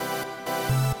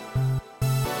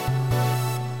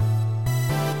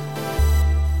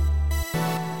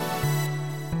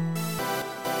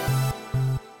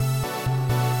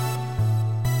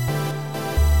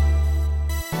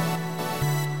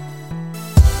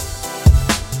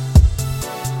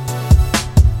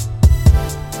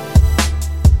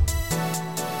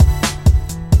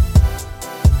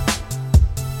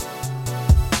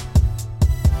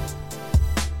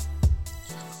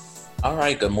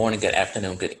Hi, good morning, good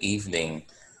afternoon, good evening.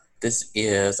 This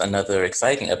is another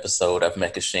exciting episode of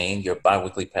Mechashine, your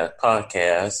bi-weekly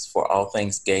podcast for all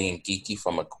things gay and geeky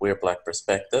from a queer Black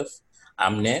perspective.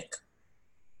 I'm Nick,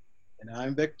 And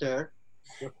I'm Victor.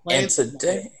 We're and playing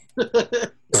today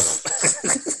tonight.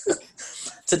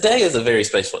 today is a very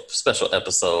special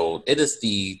episode. It is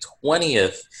the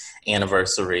 20th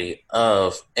anniversary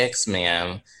of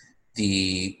X-Men,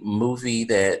 the movie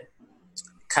that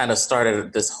kind of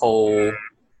started this whole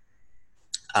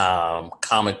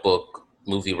comic book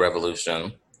movie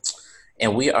revolution.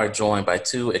 And we are joined by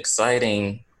two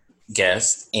exciting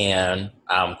guests, and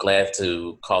I'm glad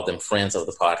to call them friends of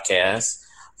the podcast.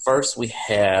 First, we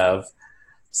have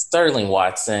Sterling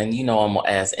Watson. You know him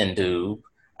as Ndoob.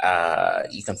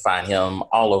 You can find him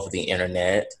all over the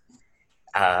internet.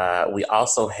 We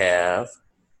also have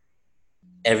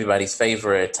everybody's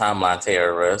favorite timeline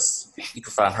terrorist. You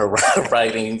can find her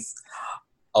writings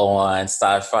on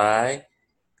Sci-Fi,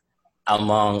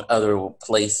 among other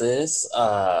places,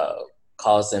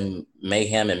 causing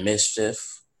mayhem and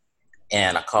mischief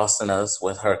and accosting us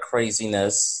with her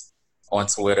craziness on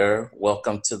Twitter.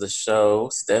 Welcome to the show,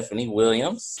 Stephanie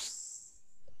Williams.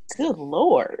 Good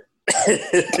Lord. I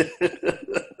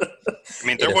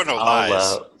mean, there were no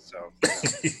lies, so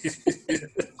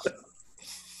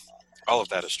all of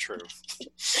that is true.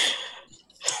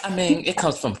 I mean, it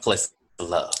comes from a place of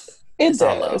love. It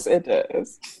does.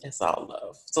 It's all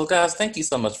love. So, guys, thank you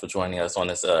so much for joining us on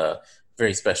this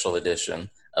very special edition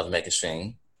of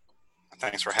Mechashine.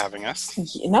 Thanks for having us.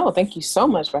 No, thank you so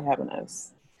much for having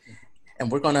us.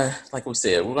 And we're going to, like we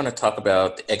said, we're going to talk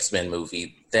about the X-Men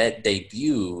movie that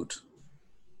debuted.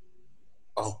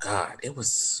 Oh, God, it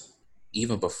was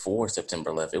even before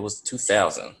September 11th. It was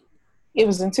 2000. It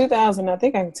was in 2000. I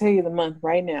think I can tell you the month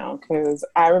right now because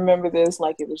I remember this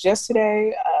like it was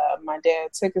yesterday. My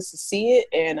dad took us to see it,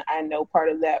 and I know part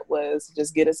of that was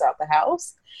just get us out the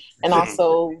house. And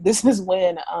also, this is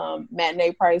when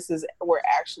matinee prices were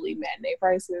actually matinee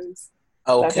prices.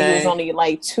 Okay. So I think it was only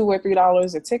like $2 or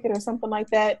 $3 a ticket or something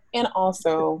like that. And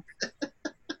also,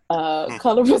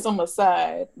 colorism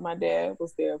aside, my dad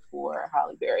was there for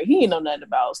Halle Berry. He didn't know nothing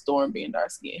about Storm being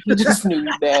dark skinned. He just knew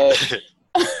that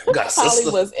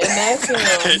Holly was in that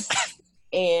film,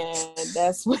 and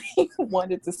that's what he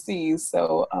wanted to see.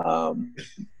 So,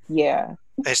 yeah.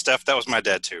 Hey, Steph, that was my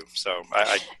dad too. So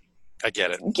I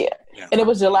get it. Yeah. And it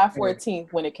was July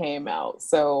 14th when it came out.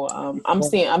 So I'm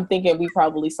thinking we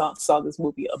probably saw this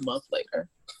movie a month later.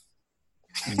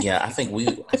 Yeah, I think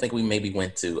we maybe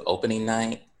went to opening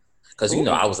night because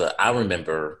I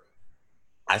remember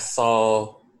I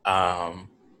saw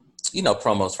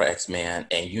promos for X-Men,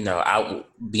 and I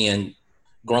being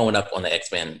growing up on the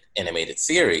X-Men animated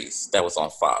series that was on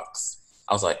Fox.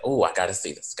 I was like, oh, I gotta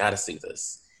see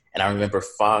this. And I remember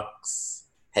Fox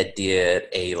had did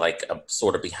a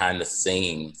sort of behind the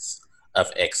scenes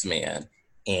of X-Men,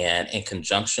 and in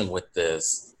conjunction with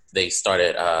this, they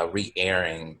started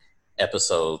re-airing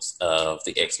episodes of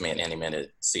the X-Men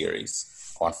animated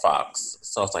series on Fox.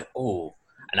 So I was like, oh.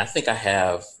 And I think I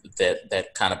have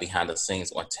that kind of behind the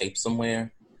scenes on tape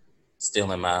somewhere,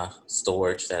 still in my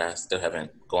storage that I still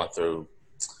haven't gone through.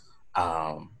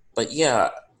 But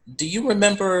yeah, do you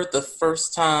remember the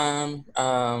first time?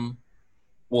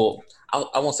 Well,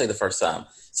 I won't say the first time.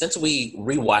 Since we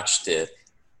rewatched it,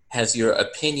 has your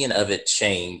opinion of it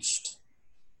changed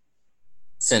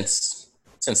since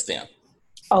then?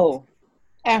 Oh,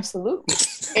 absolutely.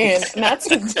 And not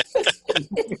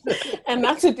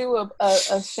to do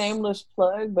a shameless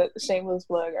plug, but shameless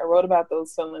plug. I wrote about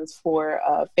those feelings for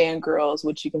Fangirls,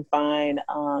 which you can find.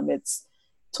 It's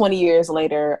 20 years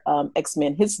later.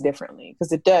 X-Men hits differently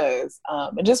because it does,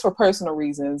 and just for personal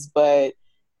reasons. But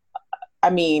I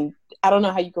mean, I don't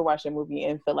know how you could watch a movie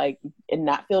and feel like and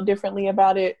not feel differently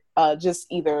about it. Just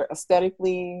either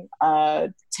aesthetically,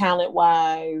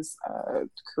 talent-wise,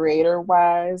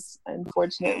 creator-wise,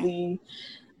 unfortunately,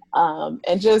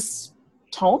 and just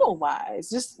tonal-wise,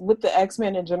 just with the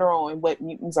X-Men in general and what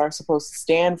mutants are supposed to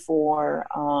stand for.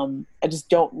 I just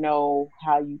don't know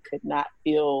how you could not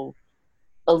feel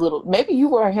a little. Maybe you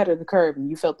were ahead of the curve and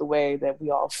you felt the way that we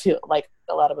all feel, like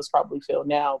a lot of us probably feel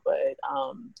now, but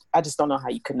I just don't know how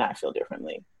you could not feel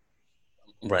differently.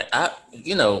 Right.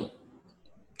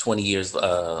 20 years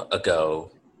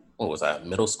ago, what was I,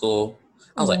 middle school?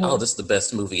 I was like, oh, this is the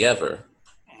best movie ever.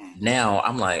 Now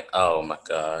I'm like, oh my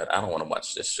God, I don't want to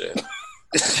watch this shit.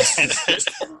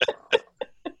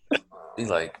 Be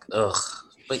like, ugh.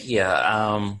 But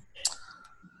yeah,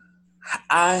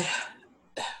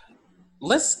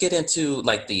 let's get into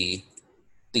like the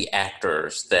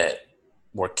actors that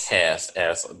were cast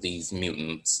as these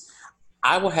mutants.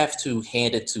 I will have to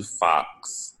hand it to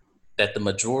Fox that the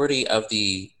majority of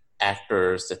the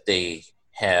actors that they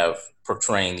have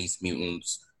portraying these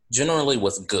mutants generally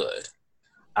was good.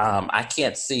 I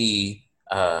can't see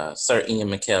Sir Ian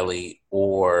McKellen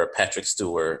or Patrick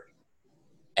Stewart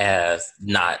as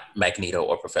not Magneto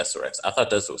or Professor X. I thought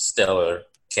this was stellar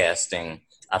casting.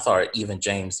 I thought even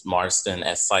James Marsden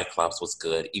as Cyclops was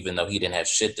good, even though he didn't have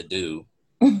shit to do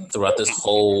throughout this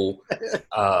whole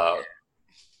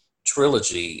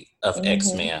trilogy of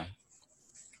X-Men.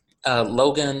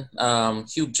 Logan,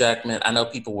 Hugh Jackman, I know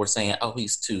people were saying, oh,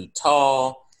 he's too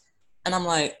tall. And I'm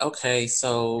like, okay,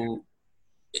 so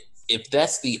if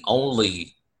that's the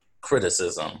only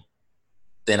criticism,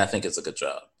 then I think it's a good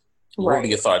job. Right. What are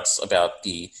your thoughts about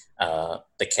the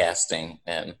casting?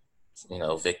 And,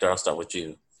 Victor, I'll start with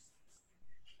you.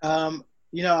 I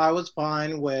was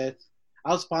fine with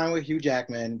Hugh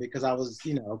Jackman because I was,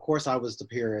 of course I was the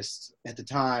purist at the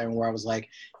time where I was like,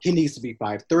 he needs to be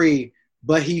 5'3",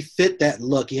 but he fit that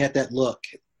look. He had that look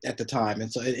at the time.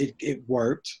 And so it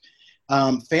worked.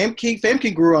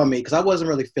 Famke grew on me because I wasn't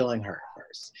really feeling her at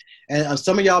first. And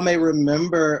some of y'all may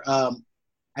remember,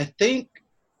 I think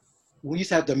we used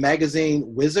to have the magazine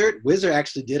Wizard. Wizard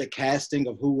actually did a casting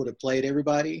of who would have played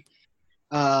everybody.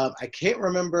 I can't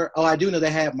remember. Oh, I do know they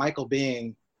had Michael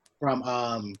Biehn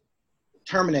from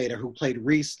Terminator who played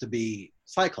Reese to be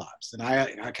Cyclops. And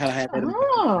I kind of had that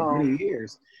for many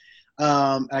years.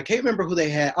 I can't remember who they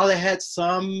had. Oh, they had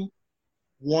some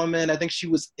woman. I think she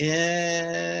was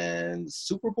in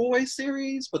Superboy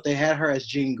series, but they had her as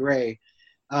Jean Grey.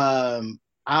 Famke,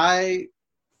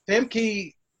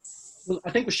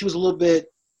 I think she was a little bit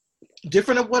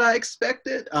different of what I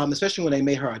expected, especially when they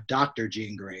made her a Dr.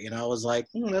 Jean Grey. And I was like,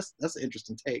 that's an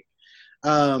interesting take.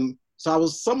 So I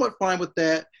was somewhat fine with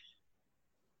that.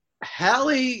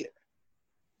 Halle,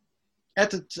 at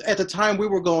the time we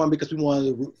were going because we wanted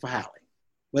to root for Halle.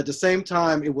 But at the same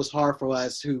time, it was hard for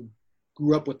us who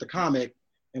grew up with the comic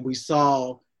and we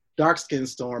saw Dark Skin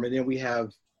Storm, and then we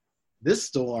have this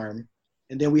Storm,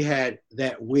 and then we had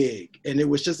that wig. And it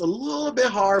was just a little bit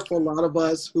hard for a lot of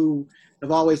us who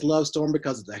have always loved Storm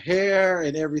because of the hair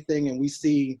and everything. And we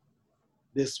see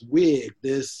this wig,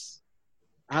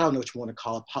 I don't know what you want to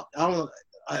call it. I don't know.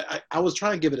 I was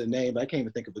trying to give it a name, but I can't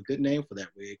even think of a good name for that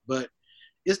wig. But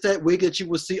it's that wig that you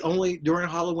would see only during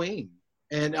Halloween.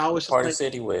 And I was Party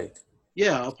City wig.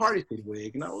 Yeah, a Party City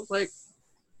wig. And I was like,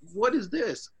 what is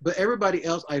this? But everybody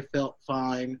else I felt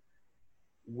fine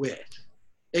with.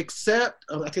 Except,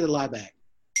 I take the lie back.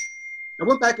 I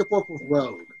went back and forth with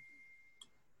Rogue.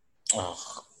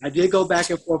 Oh. I did go back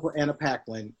and forth with Anna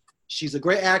Paquin. She's a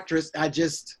great actress.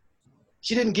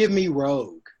 She didn't give me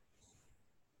Rogue.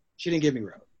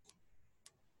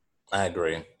 I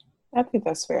agree. I think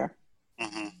that's fair.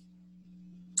 Mm-hmm.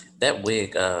 That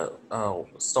wig,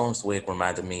 Storm's wig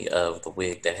reminded me of the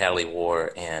wig that Halle wore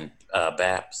in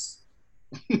Baps.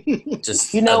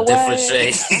 Just a different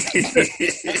shade.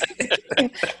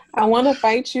 I want to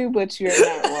fight you, but you're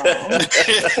not wrong.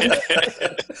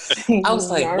 I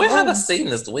was like, where have I seen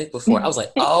this wig before? I was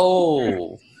like,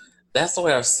 oh, that's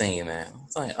where I've seen it. I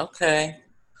was like, okay,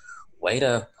 way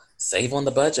to save on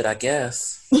the budget, I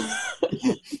guess.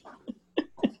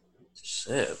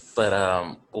 Shit.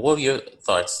 But what were your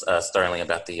thoughts, Sterling,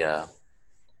 about the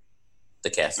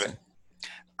casting?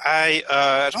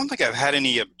 I don't think I've had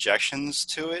any objections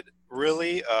to it,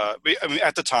 really. I mean,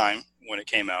 at the time when it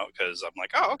came out, because I'm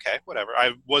like, oh, okay, whatever.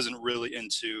 I wasn't really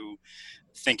into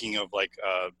thinking of like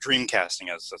dream casting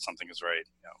as something is right,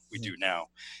 we do now,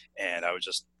 and I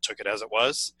just took it as it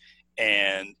was.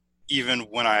 And even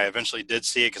when I eventually did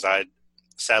see it, because I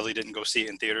sadly didn't go see it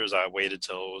in theaters, I waited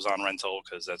till it was on rental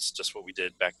because that's just what we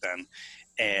did back then.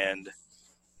 And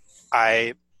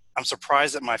I'm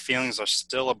surprised that my feelings are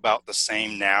still about the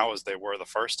same now as they were the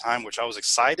first time, which I was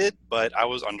excited, but I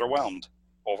was underwhelmed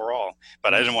overall.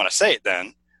 But I didn't want to say it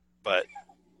then, but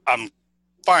I'm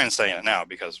fine saying it now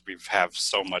because we have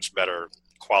so much better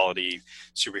quality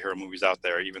superhero movies out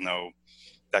there, even though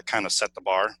that kind of set the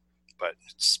bar, but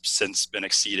it's since been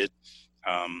exceeded.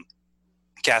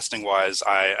 Casting wise,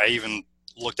 I even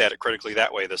looked at it critically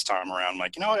that way this time around. I'm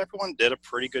like, everyone did a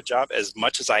pretty good job. As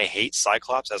much as I hate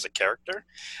Cyclops as a character,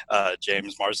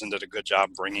 James Marsden did a good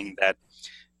job bringing that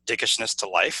dickishness to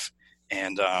life.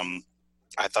 And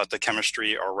I thought the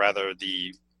chemistry, or rather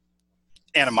the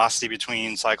animosity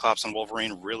between Cyclops and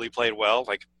Wolverine really played well.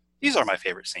 Like, these are my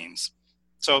favorite scenes.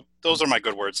 So those are my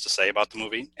good words to say about the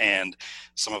movie. And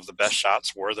some of the best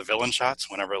shots were the villain shots,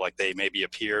 whenever like they maybe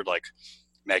appeared, like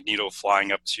Magneto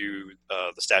flying up to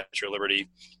the Statue of Liberty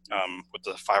with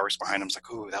the fireworks behind him. It's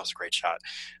like, ooh, that was a great shot.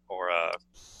 Or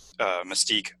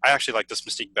Mystique. I actually like this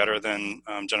Mystique better than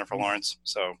Jennifer Lawrence.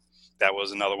 So that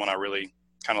was another one I really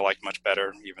kind of liked much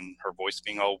better. Even her voice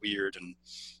being all weird, and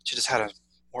she just had a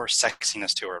more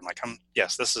sexiness to her. I'm like,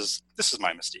 yes, this is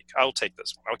my Mystique. I'll take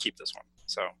this one. I'll keep this one.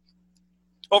 So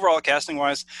overall, casting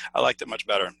wise, I liked it much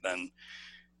better than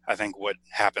I think what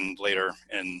happened later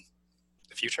in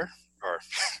the future or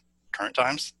current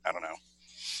times. I don't know.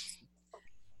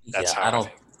 That's how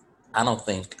I don't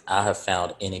think I have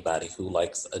found anybody who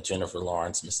likes a Jennifer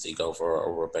Lawrence Mystique over a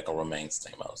Rebecca Romijn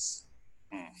Stamos.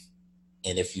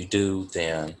 And if you do,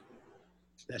 then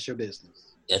that's your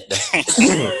business.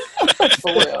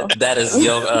 For real. That is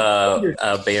your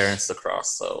bearings to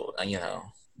cross. So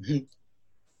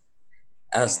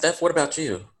Steph, what about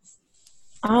you?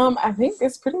 I think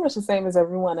it's pretty much the same as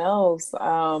everyone else.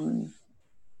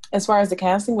 As far as the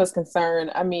casting was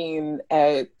concerned, I mean,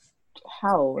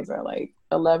 how old was I, like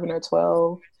 11 or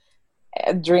 12?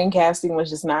 Dream casting was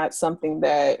just not something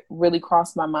that really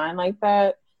crossed my mind like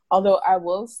that. Although I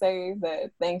will say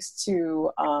that thanks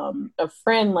to a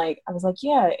friend, like I was like,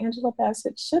 yeah, Angela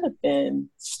Bassett should have been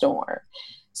Storm.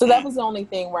 So that was the only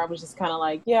thing where I was just kind of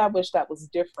like, yeah, I wish that was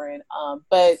different.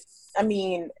 But I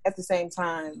mean, at the same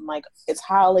time, like it's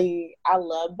Holly. I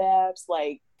love Babs.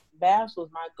 Like Babs was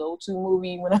my go-to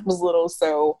movie when I was little.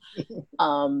 So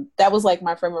that was like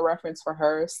my frame of reference for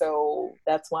her. So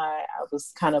that's why I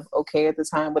was kind of okay at the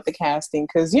time with the casting.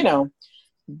 Cause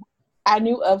I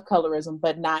knew of colorism,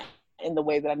 but not in the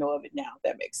way that I know of it now. If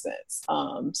that makes sense.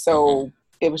 So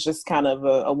it was just kind of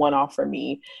a one-off for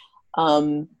me.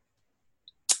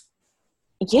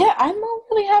 Yeah, I don't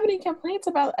really have any complaints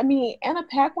about. I mean, Anna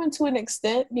Paquin to an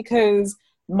extent, because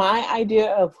my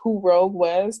idea of who Rogue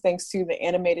was, thanks to the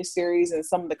animated series and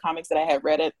some of the comics that I had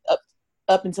read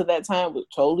up until that time, was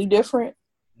totally different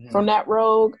from that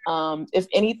Rogue. If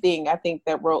anything, I think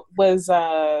that Rogue was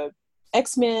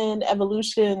X-Men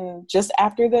Evolution just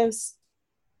after this,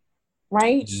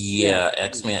 right? Yeah,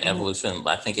 X-Men Evolution.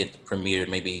 I think it premiered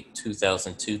maybe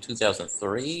 2002,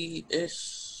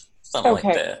 2003-ish, something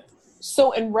like that.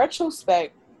 So in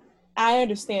retrospect, I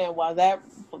understand why that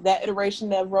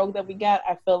iteration of Rogue that we got,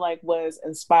 I feel like was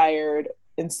inspired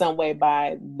in some way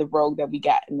by the Rogue that we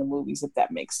got in the movies, if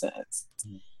that makes sense.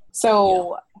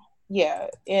 So yeah,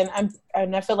 and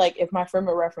I feel like if my frame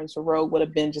of reference for Rogue would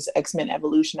have been just X-Men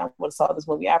Evolution, I would have saw this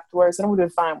movie afterwards and I would have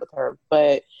been fine with her.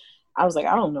 But I was like,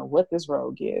 I don't know what this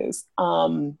Rogue is.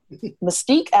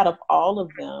 Mystique, out of all of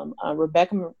them,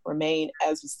 Rebecca Romijn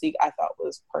as Mystique, I thought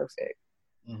was perfect.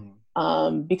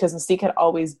 Because Mystique had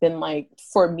always been like,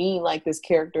 for me, like this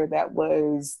character that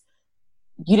was,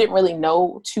 you didn't really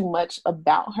know too much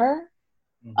about her.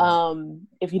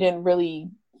 If you didn't really,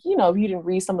 if you didn't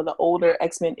read some of the older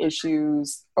X-Men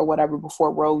issues or whatever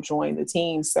before Rogue joined the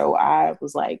team. So I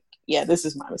was like, yeah, this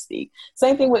is my Mystique.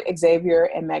 Same thing with Xavier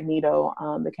and Magneto,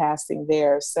 the casting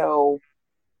there. So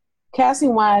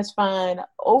casting wise, fine.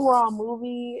 Overall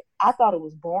movie, I thought it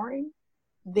was boring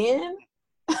then.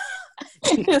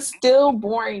 It's still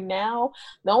boring now.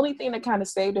 The only thing that kind of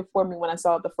saved it for me when I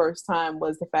saw it the first time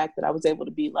was the fact that I was able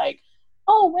to be like,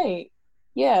 oh, wait,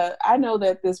 yeah, I know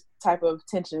that this type of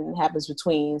tension happens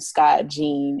between Scott,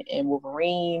 Jean, and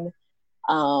Wolverine.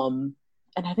 And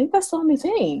I think that's the only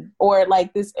thing. Or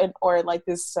this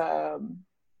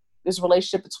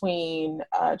relationship between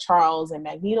Charles and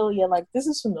Magneto. Yeah, like this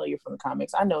is familiar from the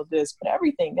comics. I know this, but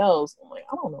everything else, I'm like,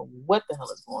 I don't know what the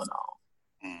hell is going on.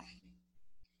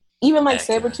 Even like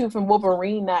Sabretooth and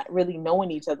Wolverine not really knowing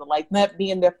each other, like that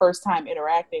being their first time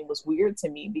interacting was weird to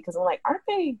me because I'm like, aren't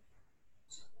they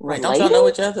related? Don't y'all know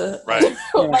each other? Right.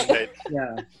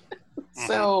 Yeah.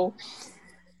 So,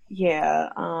 yeah.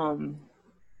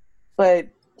 But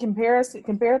compared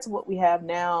to what we have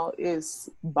now is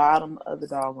bottom of the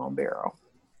doggone barrel.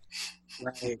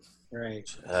 Right.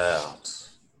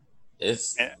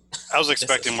 I was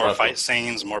expecting more fight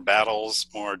scenes, more battles,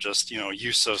 more just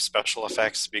use of special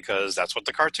effects because that's what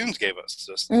the cartoons gave us.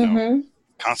 Just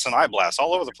constant eye blasts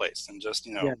all over the place and just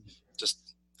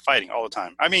just fighting all the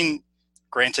time. I mean,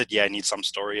 granted, I need some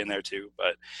story in there too,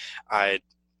 but I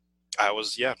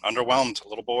was underwhelmed, a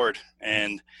little bored,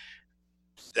 and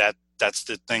that's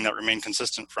the thing that remained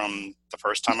consistent from the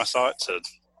first time I saw it to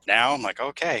now. I'm like,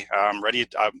 okay, I'm ready.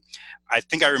 I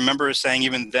think I remember saying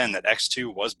even then that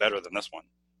X2 was better than this one,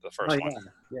 the first one.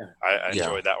 Yeah. I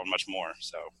enjoyed that one much more.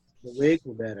 So the wigs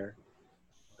were better.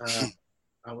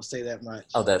 I will say that much.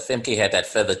 Oh, that Femke had that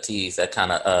feather tease, that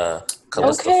kind of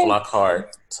Calista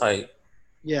Flockhart type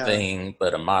thing,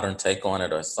 but a modern take on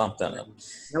it or something.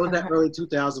 That was that early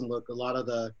 2000 look. A lot of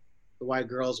the white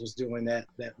girls was doing that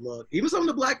look. Even some of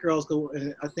the black girls.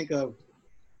 And I think of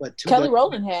But Kelly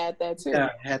Rowland had that too. Yeah,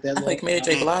 had that. I think Mary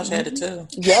J. Blige had it too.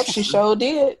 Yep, she sure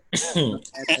did.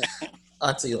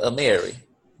 Auntie Mary.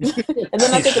 And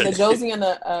then I think of the Josie and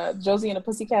the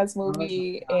Pussycats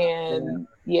movie, and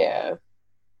yeah,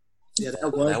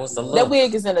 that was the look. That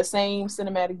wig is in the same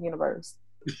cinematic universe.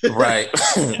 Right.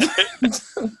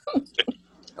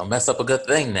 Don't mess up a good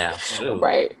thing now. Shoot.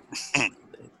 Right.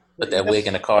 Put that wig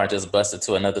in the car and just bust it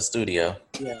to another studio.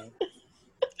 Yeah.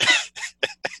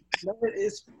 No,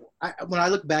 when I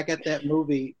look back at that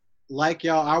movie, like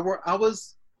y'all, I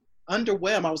was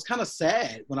underwhelmed. I was kind of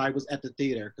sad when I was at the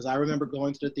theater because I remember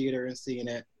going to the theater and seeing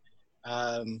it.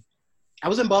 I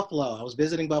was in Buffalo. I was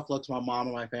visiting Buffalo because my mom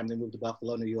and my family moved to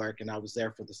Buffalo, New York, and I was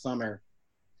there for the summer.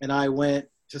 And I went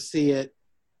to see it.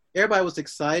 Everybody was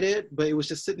excited, but it was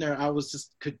just sitting there. I was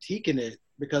just critiquing it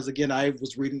because, again, I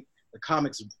was reading the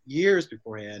comics years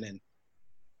beforehand, and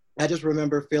I just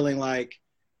remember feeling like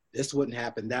this wouldn't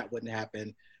happen, that wouldn't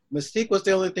happen. Mystique was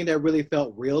the only thing that really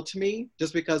felt real to me,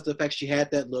 just because the fact she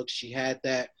had that look, she had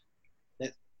that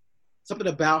something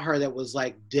about her that was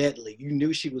like deadly. You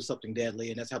knew she was something deadly,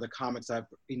 and that's how the comics I've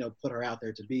put her out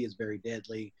there to be, is very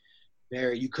deadly.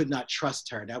 Very, you could not trust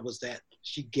her. That was that.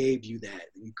 She gave you that.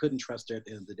 You couldn't trust her at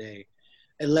the end of the day,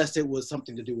 unless it was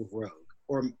something to do with Rogue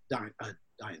or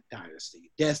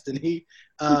Dynasty, Destiny.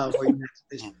 That's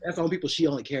the only people she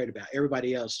only cared about.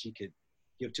 Everybody else she could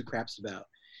give two craps about.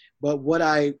 But what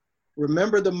I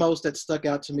remember the most that stuck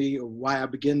out to me, or why I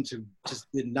began to just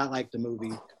did not like the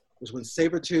movie, was when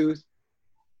Sabretooth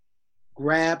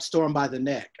grabbed Storm by the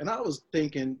neck. And I was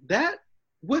thinking, that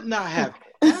would not have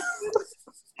happened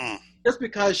just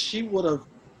because she would have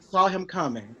saw him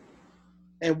coming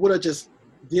and would have just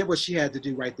did what she had to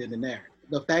do right then and there.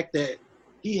 The fact that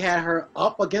he had her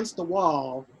up against the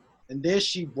wall and then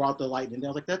she brought the lightning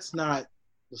down, like, that's not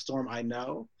the Storm I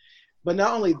know. But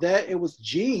not only that, it was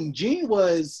Jean. Jean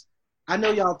was, I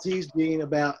know y'all teased Jean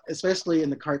about, especially in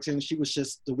the cartoon, she was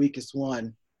just the weakest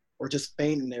one, or just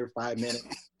fainting every 5 minutes.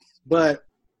 But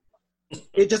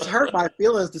it just hurt my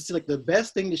feelings to see, like, the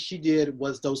best thing that she did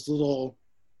was those little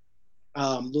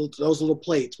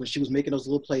plates, when she was making those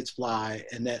little plates fly,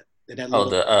 and that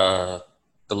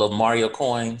the little Mario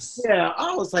coins. Yeah,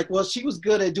 I was like, well, she was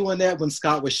good at doing that when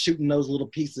Scott was shooting those little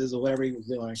pieces or whatever he was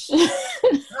doing.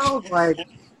 I was like,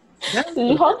 that's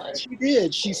what she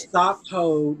did. She stopped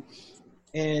Toad,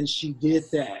 and she did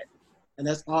that, and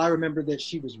that's all I remember that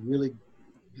she was really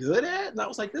good at. And I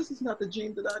was like, this is not the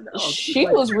Jean that I know. She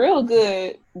was real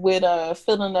good with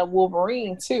filling up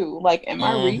Wolverine too. Like in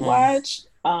my rewatch,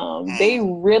 they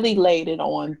really laid it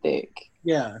on thick.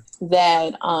 Yeah,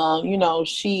 that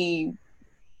she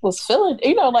was feeling,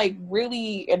 like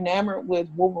really enamored with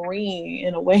Wolverine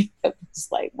in a way that was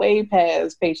like way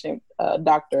past patient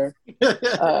doctor.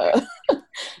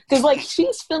 Because like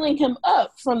she's filling him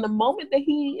up from the moment that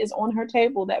he is on her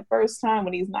table that first time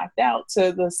when he's knocked out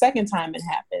to the second time it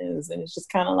happens. And it's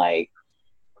just kind of like,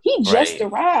 he just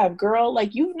arrived, girl.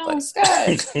 Like, you've known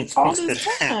Scott all this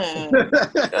time. Like,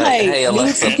 hey,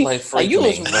 Alexa, play Freak you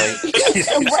Me.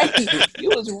 right. You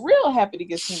was real happy to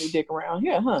get some new dick around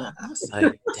here, huh? I was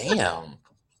like, damn.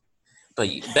 But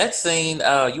that scene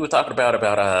you were talking about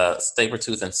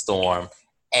Sabretooth and Storm,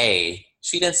 A,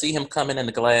 she didn't see him coming in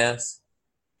the glass.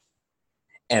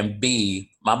 And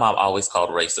B, my mom always called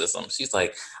racism. She's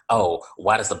like, oh,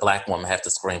 why does the black woman have to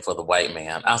scream for the white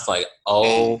man? I was like,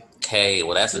 okay,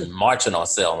 well, that's marching on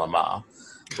Selma, Mom.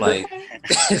 Like,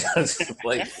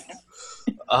 like,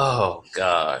 oh,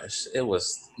 gosh. It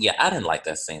was, I didn't like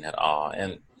that scene at all.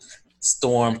 And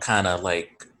Storm kind of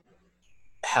like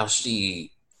how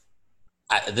she,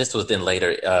 this was in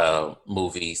later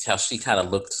movies, how she kind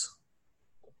of looked,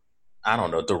 I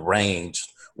don't know,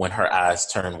 deranged when her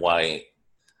eyes turned white.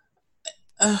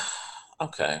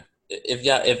 Okay. If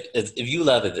you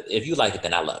love it, if you like it,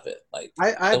 then I love it. Like,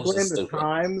 I blame the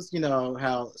times,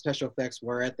 how special effects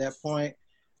were at that point.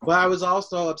 But I was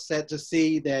also upset to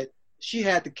see that she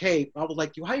had the cape. I was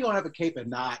like, how you gonna have a cape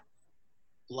and not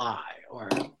fly? Or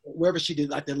wherever she did,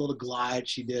 like that little glide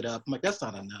she did up. I'm like, that's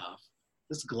not enough.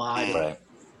 This glide, right,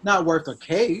 not worth a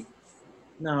cape.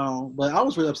 No, but I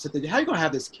was really upset that how you gonna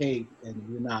have this cape and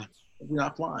you're not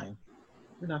flying.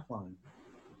 You're not flying.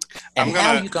 And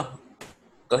how you go?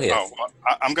 Go ahead.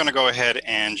 I'm going to go ahead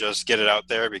and just get it out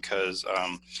there because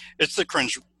it's the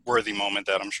cringe-worthy moment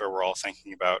that I'm sure we're all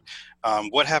thinking about.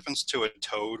 What happens to a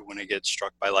toad when it gets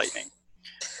struck by lightning?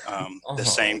 The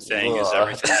same thing as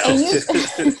everything else.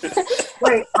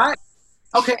 Wait,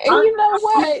 okay. And you know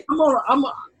what?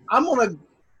 I'm gonna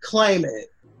claim it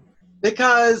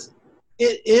because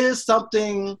it is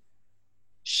something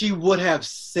she would have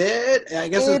said. I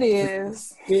guess it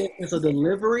is. It's a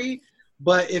delivery,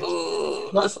 But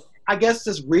but I guess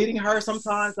just reading her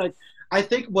sometimes, like I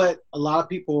think what a lot of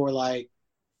people were like,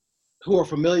 who are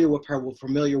familiar with her, were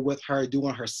familiar with her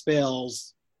doing her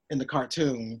spells in the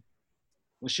cartoon,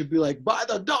 when she'd be like, "By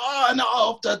the dawn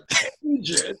of the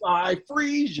ages, I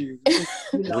freeze you."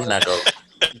 We're not gonna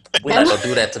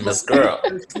do that to Miss Girl.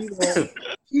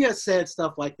 She has said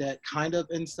stuff like that, kind of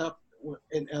in stuff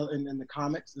in the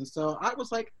comics, and so I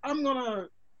was like, I'm gonna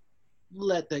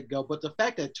let that go. But the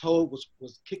fact that Toad was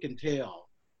kicking tail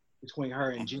between her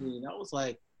and Jean, I was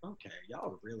like, okay,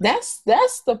 y'all really. That's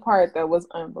the part that was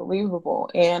unbelievable,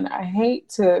 and I hate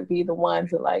to be the one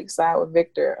to like side with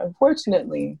Victor.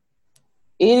 Unfortunately,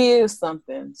 it is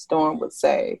something Storm would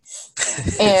say,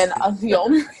 and the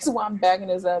only reason why I'm backing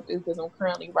this up is because I'm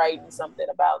currently writing something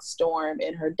about Storm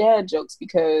and her dad jokes.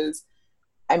 Because,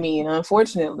 I mean,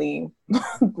 unfortunately,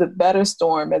 the better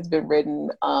Storm has been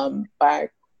written by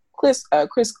Chris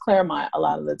Claremont a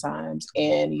lot of the times,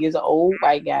 and he is an old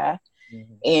white guy.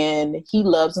 Mm-hmm. And he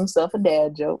loves himself a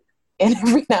dad joke, and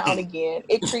every now and again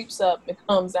it creeps up and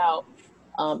comes out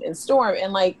in Storm,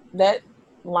 and like that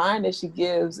line that she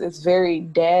gives is very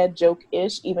dad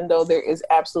joke-ish, even though there is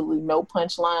absolutely no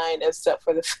punchline except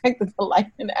for the fact that the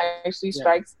lightning actually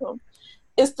strikes him.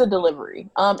 It's the delivery,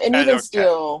 and even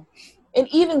still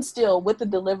with the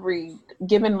delivery,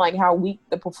 given like how weak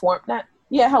the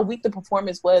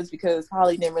performance was, because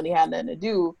Holly didn't really have nothing to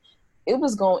do. It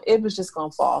was just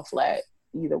gonna fall flat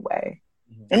either way.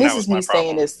 And this is me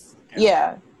saying this.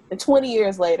 Yeah. And 20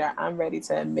 years later, I'm ready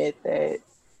to admit that,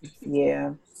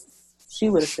 yeah, she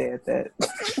would have said that.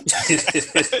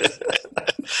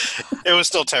 It was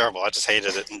still terrible. I just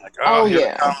hated it. And like, here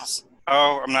it comes.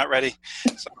 Oh, I'm not ready.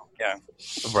 So, yeah.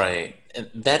 Right.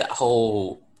 And that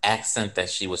whole accent that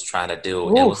she was trying to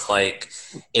do, it was like,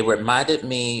 it reminded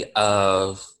me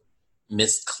of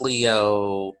Miss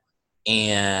Cleo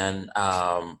and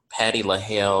Patti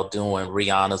LaHale doing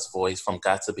Rihanna's voice from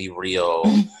Got to Be Real.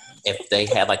 If they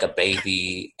had like a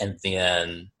baby, and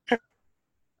then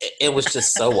it was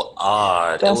just so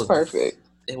odd. That's perfect.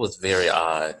 It was very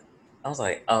odd. I was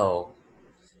like, oh,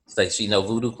 it's like she know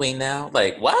Voodoo Queen now?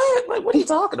 Like, what? Like, what are you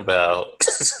talking about?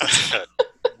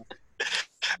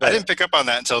 I didn't pick up on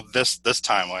that until this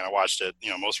time when I watched it.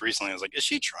 Most recently, I was like, "Is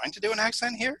she trying to do an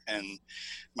accent here?" And I'm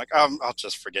like, "I'll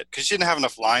just forget," because she didn't have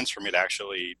enough lines for me to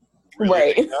actually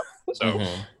really pick up. So,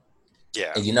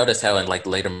 yeah. And you notice how in like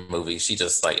later movies, she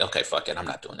just like, "Okay, fuck it, I'm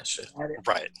not doing this shit."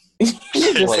 Right.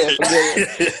 Yeah,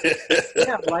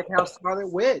 like how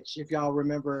Scarlet Witch, if y'all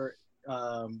remember,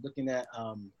 looking at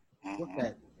what's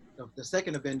that? The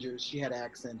second Avengers, she had an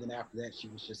accent, and after that, she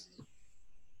was just.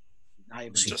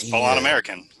 Just full on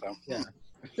American. So. Yeah.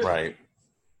 Right.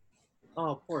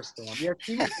 Oh, poor Storm. Yeah,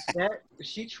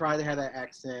 she tried to have that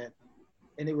accent,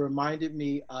 and it reminded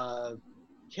me of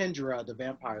Kendra, the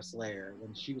Vampire Slayer,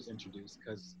 when she was introduced,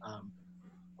 because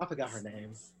I forgot her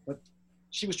name, but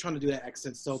she was trying to do that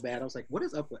accent so bad. I was like, what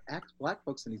is up with black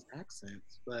folks in these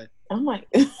accents? But I'm like,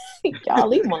 y'all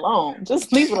leave them alone.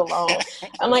 Just leave it alone.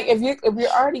 I'm like, if you're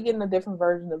already getting a different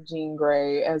version of Jean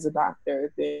Grey as a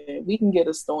doctor, then we can get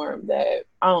a Storm that,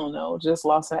 I don't know, just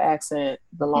lost her accent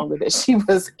the longer that she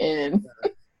was in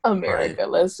America. Right.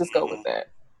 Let's just go with that.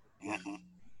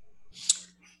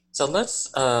 So let's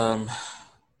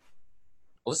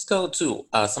go to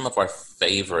some of our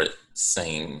favorite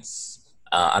scenes.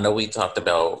 I know we talked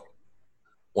about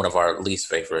one of our least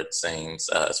favorite scenes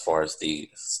as far as the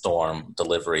Storm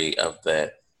delivery of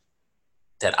that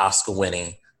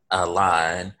Oscar-winning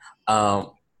line.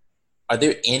 Are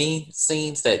there any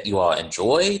scenes that you all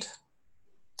enjoyed?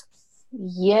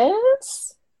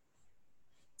 Yes.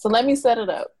 So let me set it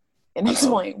up and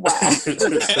explain why.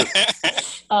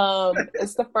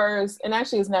 It's the first, and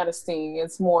actually it's not a scene,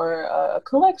 it's more a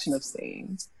collection of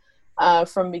scenes.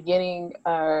 From beginning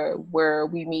where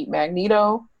we meet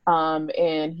Magneto,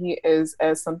 and he is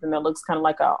as something that looks kind of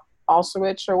like a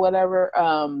Auschwitz or whatever.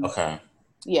 Okay.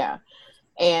 Yeah.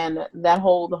 And the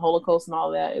Holocaust and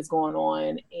all that is going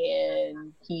on,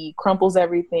 and he crumples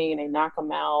everything and they knock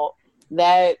him out.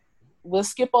 We'll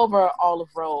skip over Olive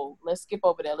Road. Let's skip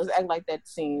over that. Let's act like that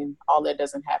scene, all that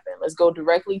doesn't happen. Let's go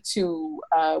directly to,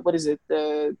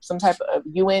 some type of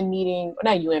UN meeting,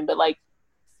 not UN, but like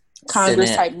Congress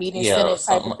Senate, type meeting, Senate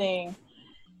type of thing.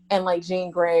 And like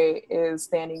Jean Grey is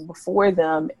standing before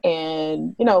them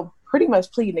and, pretty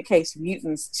much pleading the case for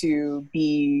mutants to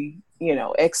be,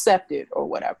 accepted or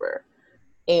whatever.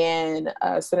 And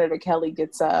Senator Kelly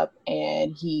gets up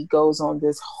and he goes on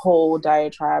this whole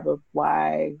diatribe of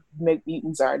why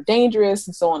mutants are dangerous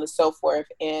and so on and so forth.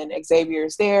 And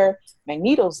Xavier's there,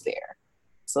 Magneto's there.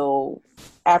 So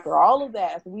after all of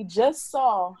that, we just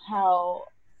saw how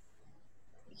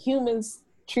humans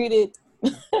treated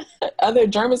other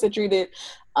Germans that treated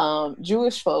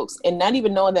Jewish folks, and not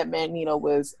even knowing that Magneto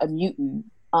was a mutant.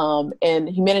 And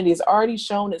humanity has already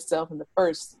shown itself in the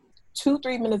first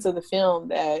 2-3 minutes of the film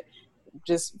that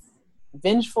just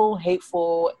vengeful,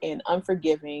 hateful, and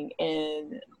unforgiving.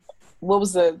 And what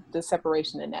was the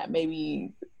separation in that?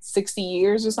 Maybe 60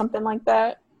 years or something like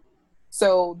that.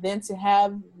 So then to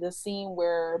have the scene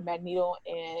where Magneto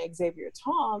and Xavier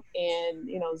talk, and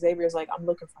Xavier's like, I'm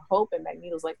looking for hope, and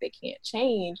Magneto's like, they can't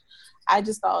change. I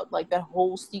just thought like that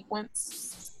whole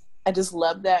sequence, I just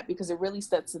love that, because it really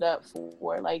sets it up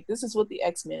for like, this is what the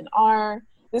X-Men are,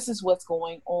 this is what's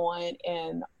going on.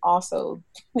 And also,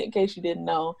 in case you didn't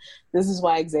know, this is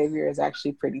why Xavier is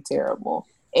actually pretty terrible.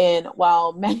 And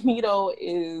while Magneto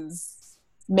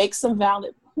makes some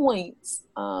valid points,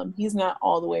 he's not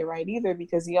all the way right either,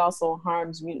 because he also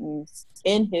harms mutants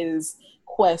in his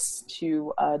quest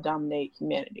to dominate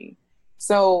humanity.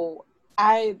 So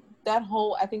I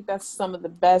think that's some of the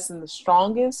best and the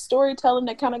strongest storytelling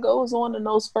that kind of goes on in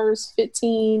those first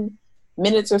 15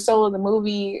 minutes or so of the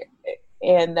movie,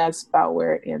 and that's about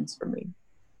where it ends for me.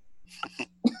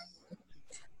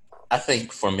 I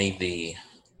think for me,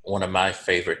 one of my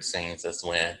favorite scenes is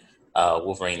when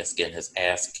Wolverine is getting his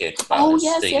ass kicked by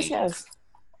Mystique. Yes.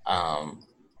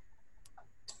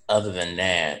 Other than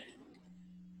that,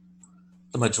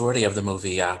 the majority of the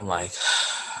movie, I'm like,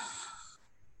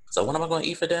 so what am I going to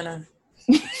eat for dinner?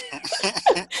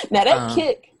 Now that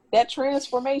kick, that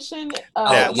transformation,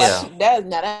 that's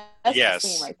the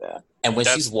scene right there. And when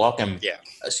she's walking,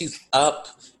 she's up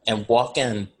and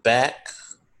walking back.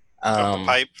 Up the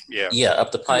pipe,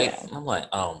 up the pipe. Yeah. I'm like,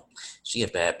 she a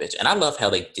bad bitch. And I love how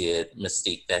they did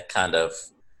Mystique, that kind of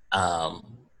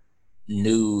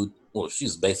nude. Well, she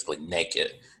was basically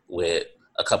naked with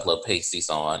a couple of pasties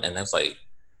on, and I was like,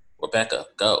 Rebecca,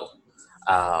 go.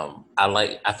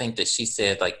 I think that she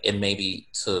said like it maybe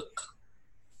took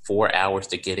 4 hours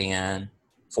to get in,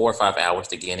 4 or 5 hours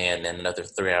to get in, and another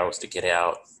 3 hours to get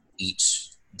out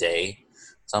each day.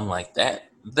 So I'm like,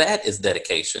 that is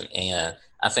dedication. And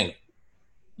I think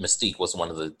Mystique was one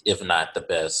of the, if not the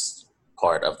best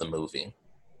part of the movie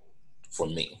for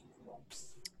me.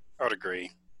 I would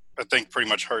agree. I think pretty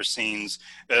much her scenes,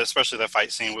 especially that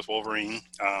fight scene with Wolverine,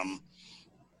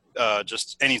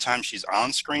 just anytime she's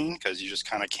on screen, because you just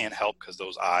kind of can't help, because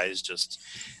those eyes just,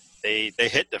 they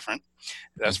hit different.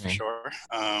 That's for sure.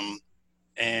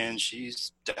 And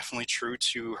she's definitely true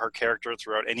to her character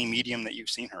throughout any medium that you've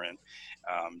seen her in.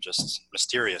 Just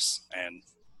mysterious and,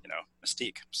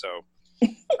 Mystique. So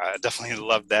I definitely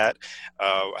loved that.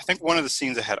 I think one of the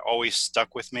scenes that had always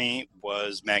stuck with me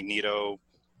was Magneto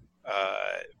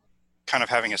kind of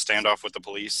having a standoff with the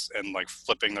police and like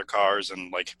flipping their cars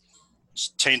and like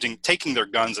taking their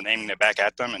guns and aiming it back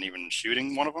at them, and even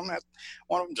shooting one of them,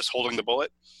 just holding the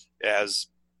bullet, as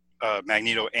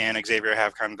Magneto and Xavier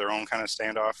have kind of their own kind of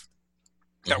standoff.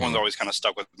 That one's always kind of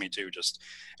stuck with me too, just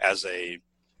as a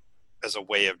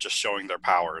way of just showing their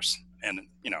powers, and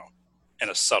in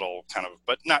a subtle kind of,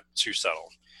 but not too subtle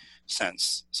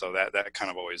sense. So that kind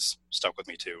of always stuck with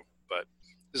me too. But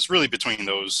it's really between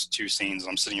those two scenes.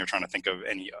 I'm sitting here trying to think of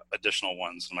any additional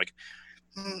ones. I'm like,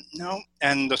 no.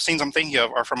 And the scenes I'm thinking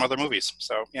of are from other movies.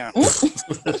 So yeah.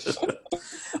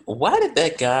 Why did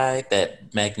that guy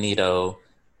that Magneto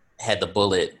had the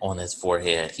bullet on his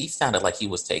forehead, he sounded like he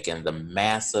was taking the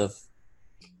massive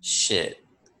shit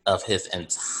of his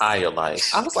entire life?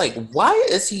 I was like, why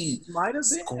is he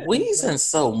squeezing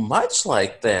so much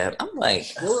like that? I'm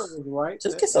like,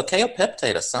 just get some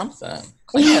Kaopectate or something.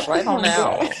 Clean it right on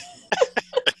out.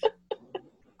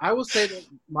 I will say that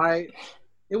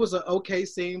it was an okay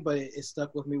scene, but it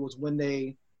stuck with me, was when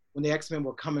the X-Men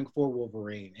were coming for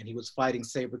Wolverine and he was fighting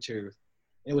Sabretooth.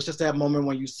 It was just that moment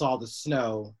when you saw the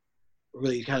snow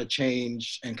really kind of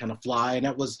change and kind of fly, and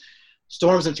that was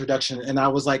Storm's introduction, and I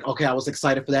was like, okay, I was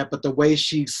excited for that, but the way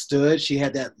she stood, she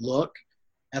had that look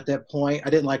at that point. I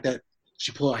didn't like that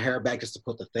she pulled her hair back just to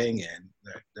put the thing in,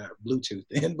 the Bluetooth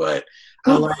in, but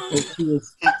I liked that she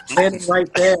was standing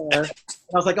right there. I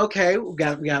was like, okay, we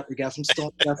got some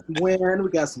storm, we got some wind, we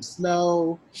got some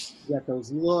snow, we got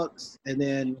those looks, and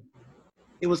then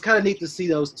it was kind of neat to see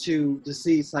those two, to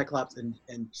see Cyclops and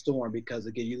Storm, because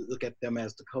again, you look at them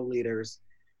as the co-leaders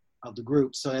of the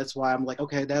group. So that's why I'm like,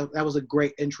 okay, that was a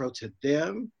great intro to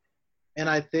them. And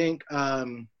I think,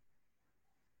 like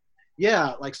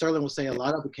Sterling was saying, a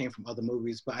lot of it came from other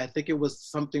movies, but I think it was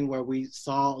something where we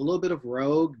saw a little bit of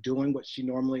Rogue doing what she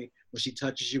normally, when she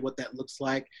touches you, what that looks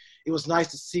like. It was nice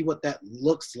to see what that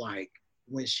looks like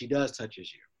when she does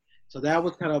touches you. So that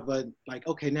was kind of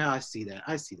okay, now I see that.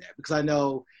 Because I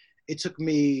know it took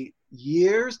me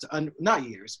years to not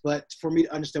years, but for me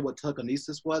to understand what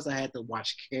telekinesis was, I had to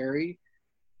watch Carrie.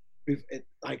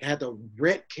 I had to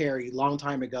rent Carrie a long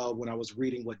time ago when I was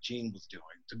reading what Jean was doing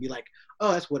to be like,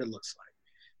 oh, that's what it looks like.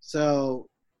 So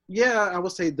yeah, I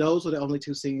would say those were the only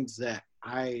two scenes that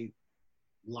I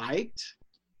liked,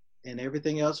 and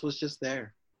everything else was just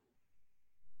there.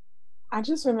 I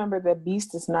just remember that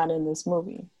Beast is not in this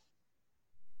movie.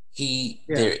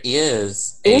 There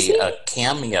is a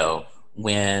cameo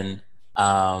when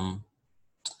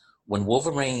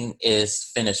Wolverine is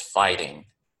finished fighting.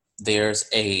 There's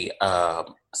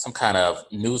some kind of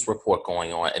news report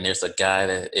going on, and there's a guy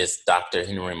that is Dr.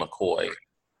 Henry McCoy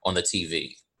on the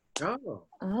TV. Oh.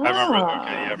 I remember.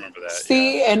 Okay, yeah, I remember that.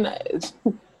 See, and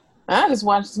I just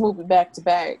watched this movie back to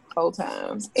back 4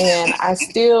 times, and I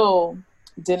still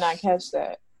did not catch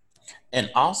that. And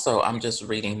also, I'm just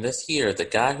reading this here. The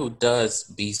guy who does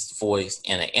Beast's voice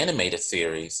in an animated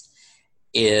series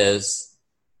is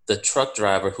the truck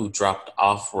driver who dropped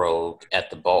off Rogue at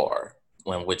the bar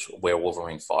where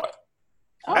Wolverine fought.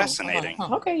 Oh, fascinating.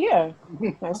 Okay, yeah.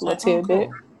 Nice little tidbit.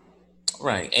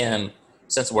 Right. And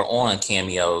since we're on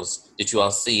cameos, did you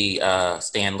all see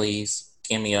Stan Lee's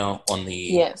cameo on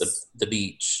the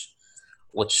beach?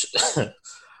 Which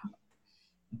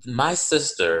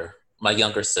my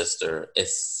younger sister,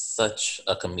 is such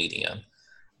a comedian.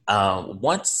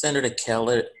 Once Senator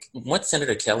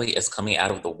Kelly is coming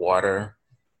out of the water,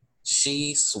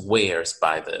 she swears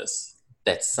by this,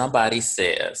 that somebody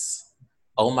says,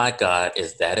 "Oh my God,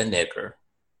 is that a nigger?"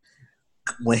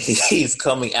 when he's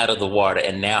coming out of the water,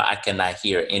 and now I cannot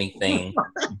hear anything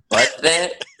but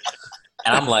that.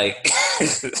 And I'm like,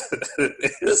 it's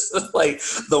just like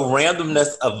the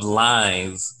randomness of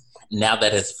lines now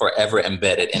that is forever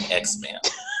embedded in X-Men.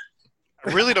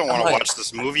 I really don't want to watch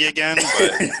this movie again,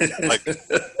 but like,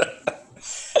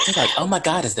 he's like, "Oh my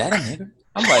God, is that a nigger?"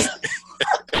 I'm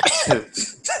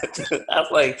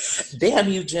like, damn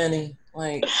you, Jenny.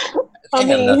 Like, can't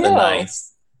have nothing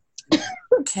nice.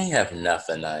 Can't have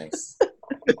nothing nice.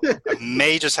 I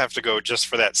may just have to go just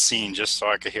for that scene, just so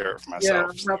I could hear it for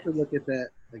myself. Yeah, I'll have to look at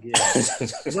that again.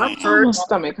 I've heard my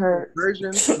stomach hurt.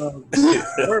 Versions of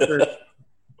because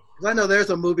I know there's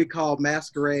a movie called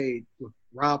Masquerade with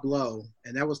Rob Lowe,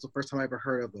 and that was the first time I ever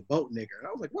heard of a boat nigger. And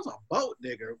I was like, "What's a boat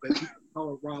nigger?" But he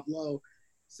called Rob Lowe.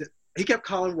 He kept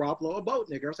calling Rob Lowe a boat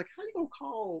nigger. I was like, "How you gonna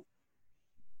call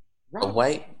Rob a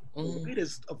white of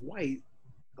white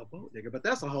a boat nigger?" But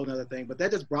that's a whole other thing. But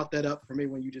that just brought that up for me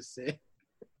when you just said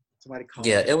somebody called.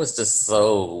 Yeah, it was just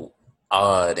so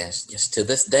odd, and to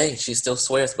this day, she still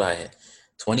swears by it.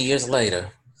 20 years later.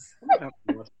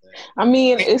 I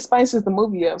mean, it spices the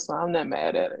movie up, so I'm not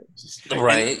mad at it.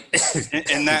 Right.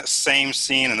 In that same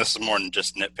scene, and this is more than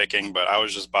just nitpicking, but I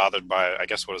was just bothered by, I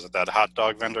guess, that hot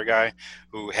dog vendor guy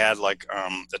who had like a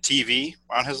TV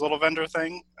on his little vendor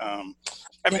thing.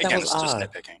 Again, this is just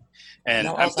nitpicking. And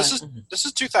this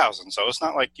is 2000, so it's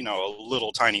not like, a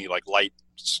little tiny like light.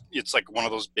 It's like one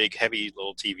of those big, heavy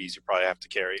little TVs you probably have to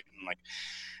carry. And like,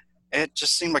 it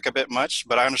just seemed like a bit much,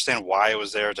 but I understand why it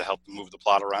was there to help move the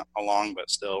plot along. But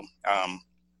still,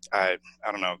 I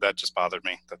don't know. That just bothered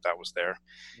me that was there.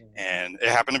 And it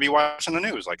happened to be watching the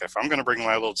news. Like, if I'm going to bring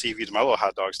my little TV to my little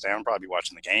hot dog stand, I'll probably be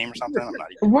watching the game or something. I'm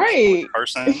not even a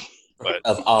person. But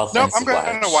of all things, I'm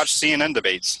going to watch CNN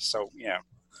debates. So yeah,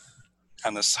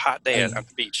 on this hot day at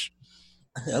the beach.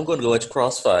 I'm going to go watch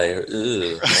Crossfire.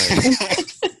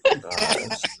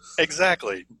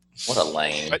 Exactly. What a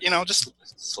lame. But just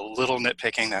a little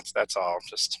nitpicking. That's all.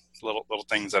 Just little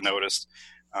things I noticed.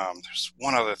 There's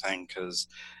one other thing, because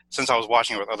since I was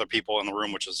watching it with other people in the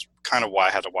room, which is kind of why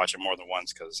I had to watch it more than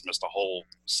once, because I missed a whole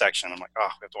section. I'm like, oh,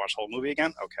 we have to watch the whole movie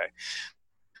again? Okay.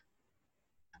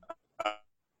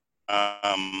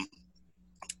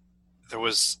 There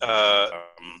was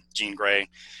Jean Grey,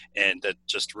 and that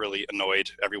just really annoyed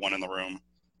everyone in the room.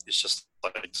 It's just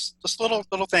like this little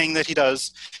thing that he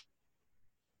does.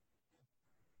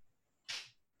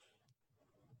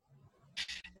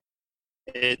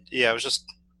 It was just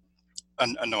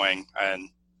annoying, and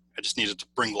I just needed to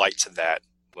bring light to that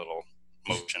little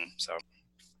motion. So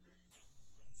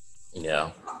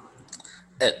yeah.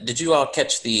 Did you all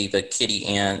catch the Kitty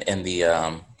Ann and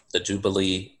the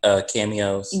Jubilee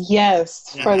cameos?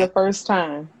 Yes, for the first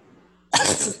time.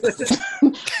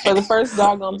 For the first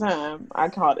doggone time, I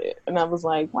caught it, and I was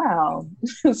like, "Wow!"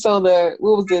 So what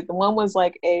was it? The one was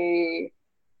like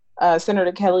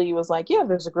Senator Kelly was like, "Yeah,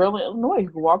 there's a girl in Illinois who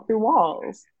can walk through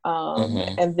walls."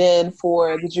 And then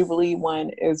for the Jubilee one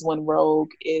is when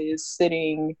Rogue is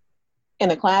sitting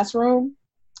in a classroom,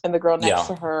 and the girl next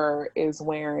to her is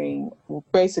wearing,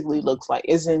 basically looks like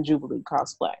is in Jubilee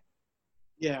cosplay.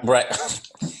 Yeah. Right.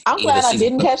 I'm Either glad I she's-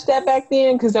 didn't catch that back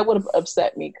then because that would have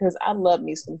upset me because I love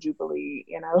me some Jubilee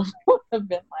and I would have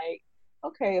been like,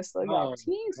 okay, so y'all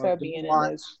tease her being in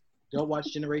this. Don't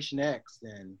watch Generation X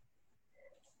then.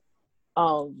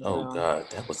 Oh, Oh no. God,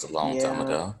 that was a long time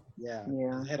ago. Yeah.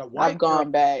 Yeah. It had a white I've gone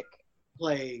girl back.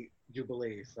 play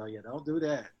Jubilee. So yeah, don't do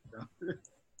that.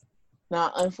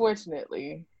 Now,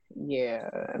 unfortunately, yeah.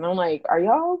 And I'm like,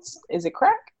 is it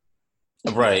crack?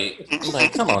 Right.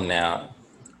 Like, come on now.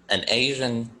 An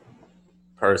Asian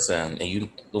person,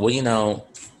 and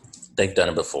they've done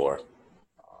it before.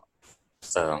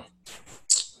 So,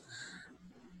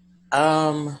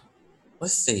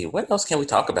 let's see. What else can we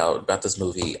talk about this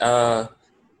movie? Well,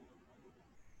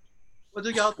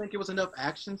 do y'all think it was enough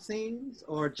action scenes,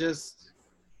 or just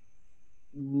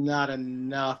not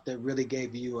enough that really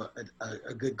gave you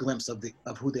a good glimpse of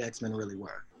who the X-Men really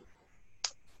were?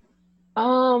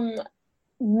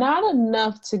 Not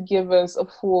enough to give us a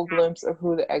full glimpse of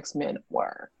who the X-Men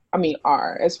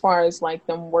are, as far as like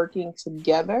them working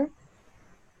together,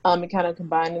 and kind of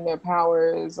combining their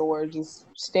powers or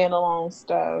just standalone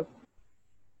stuff.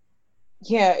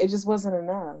 Yeah, it just wasn't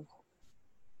enough.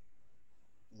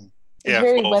 It's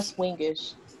very West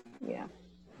Wingish. Yeah.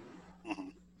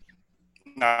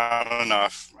 Not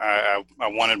enough. I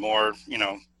wanted more,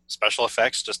 special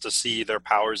effects just to see their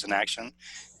powers in action,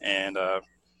 and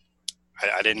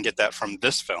I didn't get that from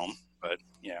this film. But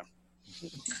yeah,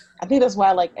 I think that's why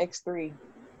I like X3.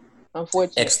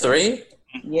 Unfortunately, X3.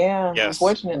 Yeah, yes.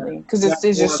 Unfortunately, because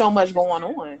there's just so much going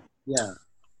on. Yeah.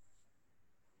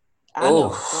 I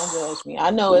know. Don't judge me. I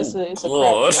know it's a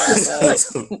crap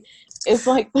show, but it's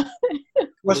like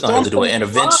we're gonna have to do an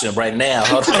intervention right now.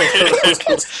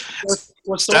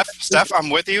 Steph, I'm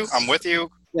with you.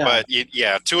 Yeah. But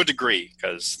yeah, to a degree,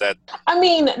 because that. I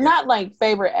mean, not like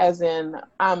favorite as in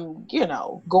I'm,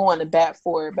 going to bat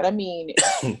for it. But I mean,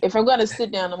 if I'm going to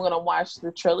sit down, I'm going to watch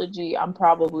the trilogy, I'm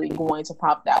probably going to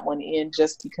pop that one in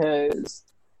just because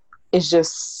it's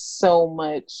just so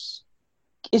much.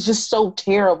 It's just so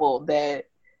terrible that.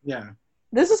 Yeah.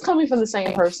 This is coming from the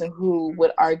same person who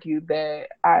would argue that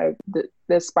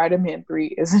that Spider-Man 3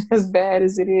 isn't as bad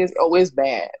as it is. Oh, it's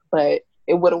bad, but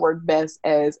it would have worked best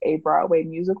as a Broadway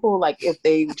musical. Like if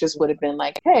they just would have been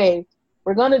like, hey,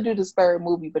 we're going to do this third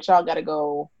movie, but y'all got to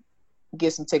go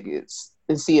get some tickets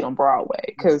and see it on Broadway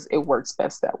because it works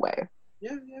best that way.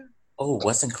 Yeah. Oh,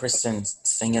 wasn't Kristen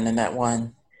singing in that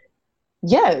one?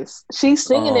 Yes, she's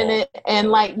singing in it. And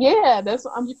like, yeah, that's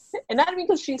what and not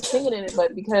because she's singing in it,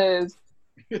 but because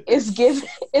it's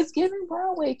giving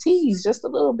Broadway tease just a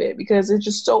little bit because it's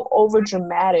just so over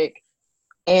dramatic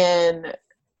and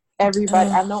everybody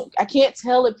I can't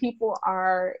tell if people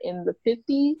are in the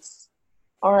 50s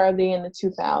or are they in the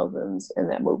 2000s in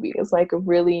that movie. It's like a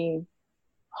really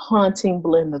haunting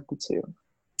blend of the two.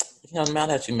 Now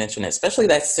that you mention it, especially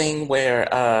that scene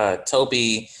where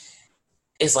Toby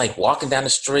is like walking down the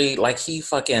street like he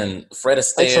fucking Fred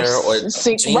Astaire or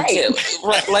Gene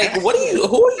right. Like, who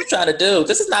are you trying to do?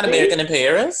 This is not American in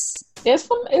Paris. It's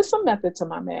some method to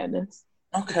my madness.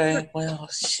 Okay, well,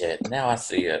 shit. Now I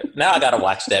see it. Now I gotta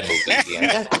watch that movie again.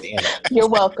 God damn it. You're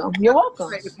welcome. You're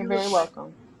very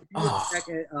welcome. If you look back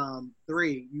at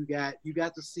 3, you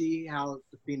got to see how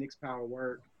the Phoenix power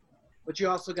worked, but you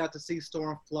also got to see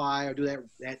Storm fly or do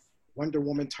that Wonder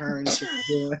Woman turn. That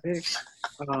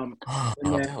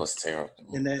was terrible.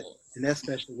 In that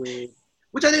special wig,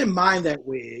 which I didn't mind that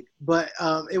wig, but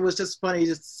it was just funny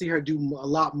just to see her do a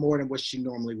lot more than what she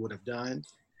normally would have done.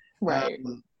 Right.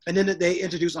 And then they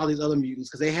introduced all these other mutants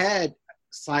because they had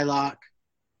Psylocke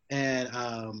and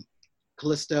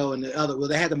Callisto and they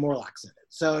had the Morlocks in it.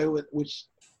 So it was, which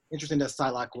interesting that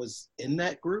Psylocke was in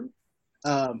that group.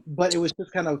 But it was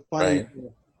just kind of funny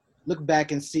to look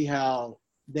back and see how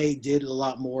they did a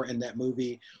lot more in that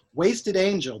movie. Wasted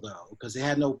Angel though, because they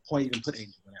had no point even putting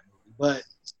Angel in that movie. But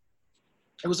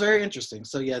it was very interesting.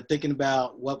 So yeah, thinking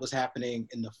about what was happening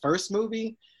in the first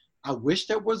movie, I wish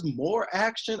there was more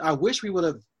action. I wish we would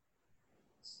have,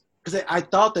 because I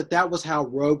thought that was how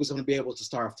Rogue was going to be able to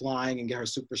start flying and get her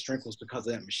super strength was because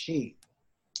of that machine.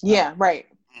 Yeah, right.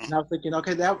 And I was thinking, if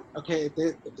they're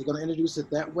going to introduce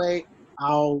it that way,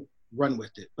 I'll run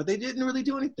with it. But they didn't really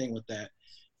do anything with that.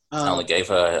 I only gave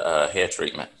her a hair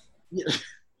treatment.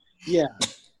 Yeah.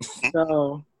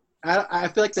 So I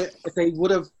feel like that if they would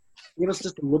have given us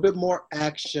just a little bit more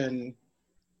action,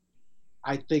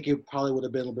 I think it probably would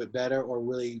have been a little bit better, or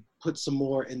really put some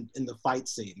more in the fight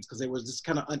scenes, because it was just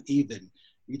kind of uneven.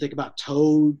 You think about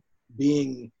Toad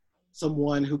being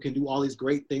someone who can do all these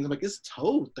great things. I'm like, it's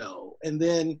Toad though. And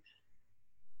then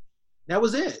that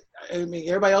was it. I mean,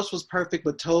 everybody else was perfect,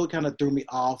 but Toad kind of threw me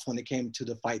off when it came to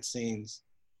the fight scenes.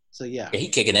 So yeah. He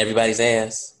kicking everybody's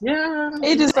ass. Yeah.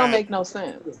 It just don't make no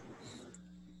sense.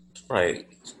 Right.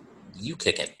 You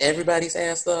kicking everybody's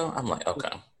ass though? I'm like,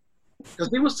 okay. Because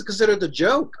he was considered the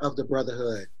joke of the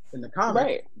Brotherhood in the comic.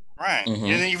 Right. Right. Mhm.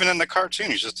 And even in the cartoon,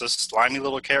 he's just a slimy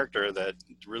little character that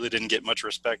really didn't get much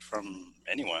respect from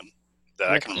anyone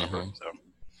that I can remember. Mhm. So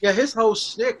Yeah, his whole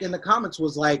shtick in the comics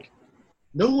was like,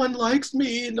 no one likes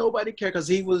me, nobody cares, because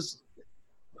he was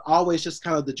always just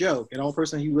kind of the joke. And the only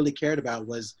person he really cared about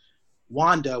was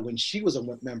Wanda when she was a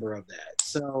member of that.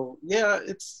 So yeah,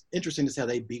 it's interesting to see how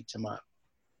they beat him up.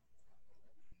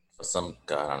 For some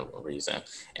god reason.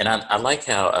 And I like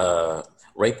how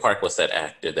Ray Park was that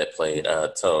actor that played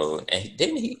Toad. And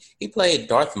didn't he played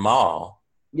Darth Maul,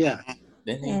 Yeah.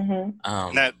 didn't he? Mm-hmm.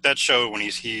 and that show when he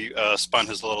spun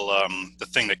his little the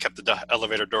thing that kept the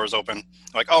elevator doors open.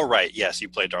 Like, oh right, yes, you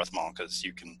play Darth Maul because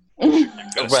you can do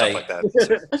stuff Right. like that.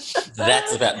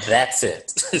 That's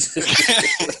it.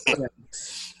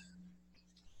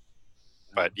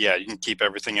 But yeah, you can keep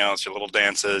everything else, your little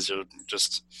dances, your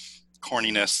just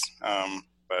corniness.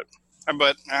 But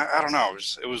I don't know.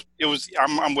 It was.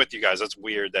 I'm with you guys. It's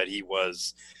weird that he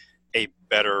was a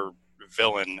better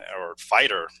villain or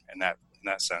fighter in that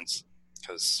sense,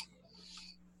 because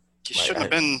he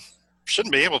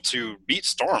shouldn't be able to beat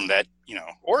Storm, that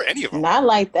or any of them. Not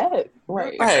like that.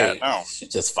 Right. Right. Yeah, no. She's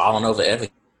just falling over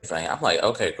everything. I'm like,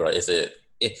 okay, girl, is it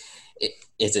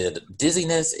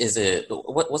dizziness? Is it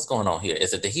what's going on here?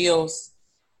 Is it the heels?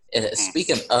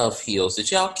 Speaking of heels,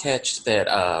 did y'all catch that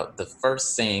the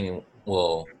first scene,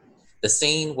 the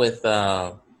scene with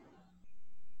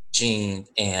Jean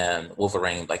and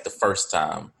Wolverine, like the first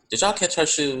time, did y'all catch her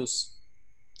shoes?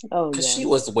 Oh, Because yeah. she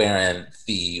was wearing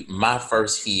my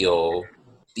first heel,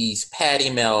 these patty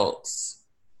melts.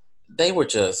 They were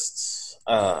just,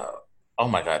 oh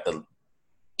my God, the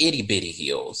itty bitty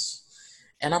heels.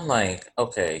 And I'm like,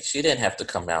 okay, she didn't have to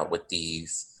come out with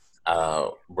these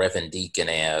Reverend Deacon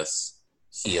ass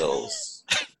heels,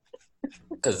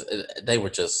 because they were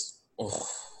just, ugh.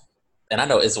 And I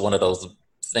know it's one of those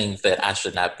things that I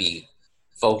should not be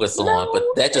focused on, but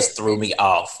that just threw me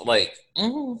off. Like,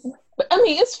 But, I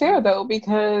mean, it's fair though,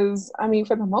 because I mean,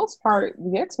 for the most part,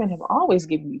 the X-Men have always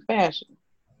given you fashion.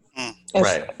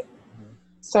 right.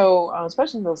 So,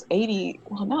 especially those 80s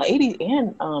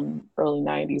and early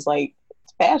 90s, like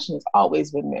fashion has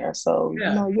always been there. So,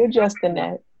 Yeah. you're just in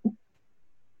that.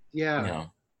 Yeah. Yeah.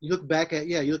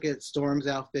 You look at Storm's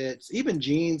outfits. Even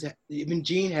Jean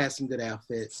has some good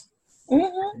outfits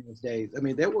Mm-hmm. in those days. I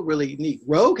mean, they were really neat.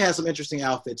 Rogue has some interesting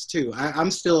outfits too. I'm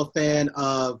still a fan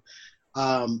of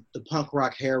the punk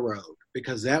rock hair Rogue,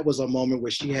 because that was a moment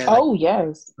where she had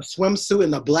Yes. a swimsuit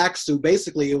and a black suit.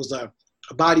 Basically, it was a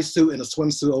bodysuit and a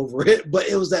swimsuit over it, but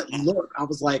it was that look. I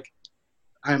was like,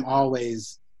 I'm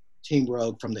always Team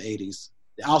Rogue from the 80s.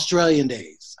 The Australian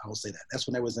days, I will say that. That's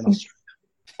when I was in Australia.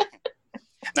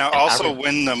 Now, also,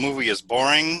 when the movie is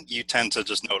boring, you tend to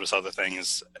just notice other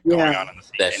things going on in the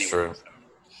scene. That's anyway. true.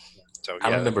 So, I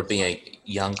remember being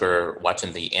younger,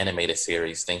 watching the animated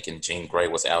series, thinking Jean Grey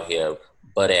was out here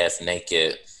butt-ass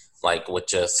naked, like with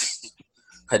just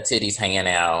her titties hanging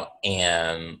out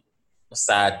and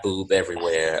side boob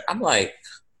everywhere. I'm like,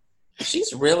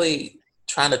 she's really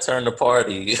trying to turn the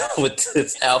party with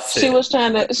this outfit. She was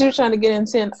trying to get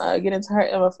into her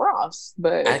Emma Frost,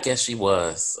 but I guess she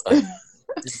was.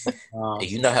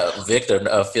 You know how Victor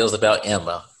feels about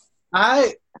Emma.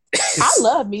 I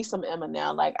love me some Emma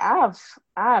now. Like I've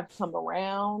come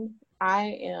around.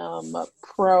 I am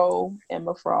pro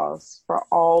Emma Frost for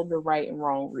all the right and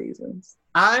wrong reasons.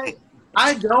 I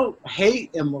don't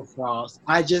hate Emma Frost.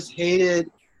 I just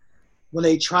hated when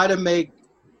they try to make.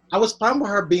 I was fine with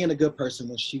her being a good person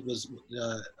when she was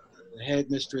the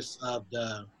headmistress of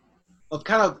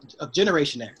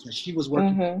Generation X, when she was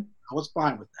working. Mm-hmm. I was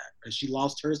fine with that because she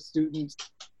lost her students,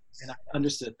 and I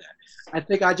understood that. I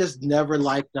think I just never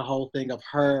liked the whole thing of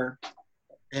her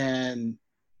and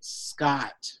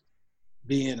Scott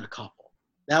being a couple.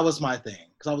 That was my thing,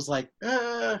 because I was like,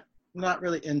 I'm not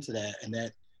really into that and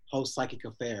that whole psychic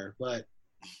affair. But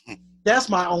that's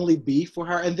my only beef for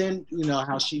her. And then,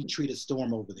 how she treated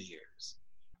Storm over the years.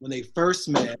 When they first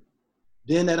met,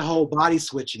 then that whole body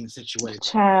switching situation.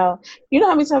 Child, you know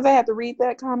how many times I had to read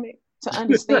that comic to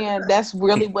understand that's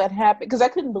really what happened? Because I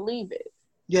couldn't believe it.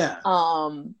 Yeah.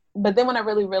 But then when I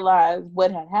really realized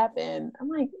what had happened, I'm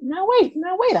like, now wait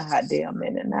a hot damn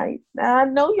minute. Now I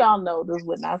know y'all know this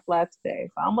would not fly today,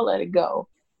 so I'm gonna let it go.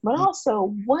 But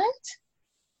also, what?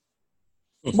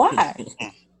 Why?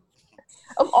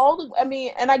 Of all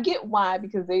and I get why,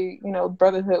 because they,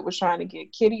 Brotherhood was trying to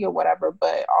get Kitty or whatever,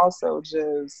 but also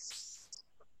just,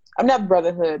 I'm not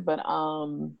Brotherhood, but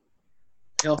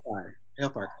Hellfire.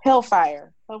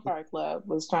 Hellfire Club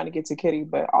was trying to get to Kitty,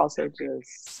 but also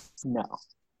just no.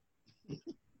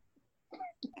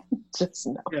 Just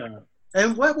no. Yeah.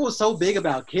 And what was so big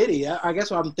about Kitty, I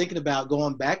guess what I'm thinking about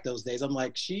going back those days, I'm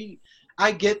like,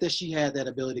 I get that she had that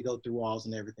ability to go through walls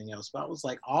and everything else, but I was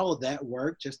like, all of that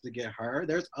work just to get her,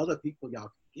 there's other people y'all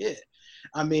can get.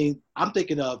 I mean, I'm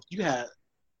thinking of, you had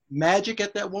Magic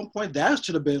at that one point. That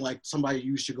should have been like somebody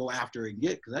you should go after and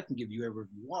get, because that can give you whatever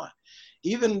you want.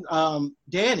 Even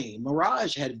Danny,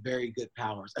 Mirage had very good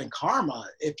powers. And Karma,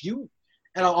 if you,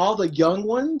 and all the young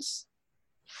ones,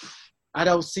 I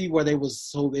don't see where they was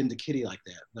so into Kitty like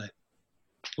that, but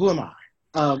who am I?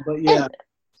 But yeah.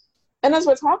 And as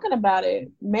we're talking about it,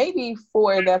 maybe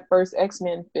for that first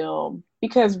X-Men film,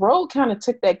 because Rogue kind of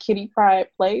took that Kitty Pryde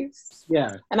place.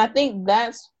 Yeah. And I think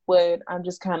that's what I'm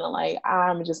just kind of like,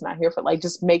 I'm just not here for, like,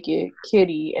 just make it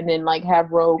Kitty and then like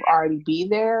have Rogue already be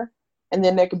there. And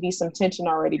then there could be some tension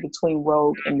already between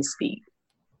Rogue and Mystique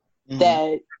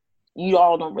that you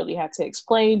all don't really have to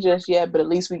explain just yet, but at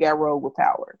least we got Rogue with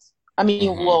powers. I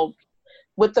mean, well,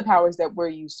 with the powers that we're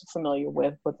used to familiar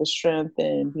with the strength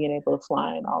and being able to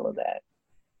fly and all of that.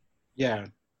 Yeah.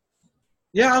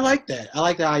 Yeah, I like that. I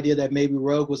like the idea that maybe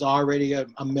Rogue was already a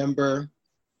member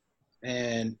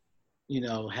and, you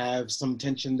know, have some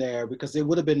tension there, because it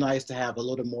would have been nice to have a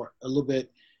little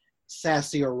bit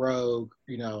sassier Rogue,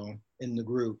 you know, in the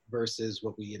group versus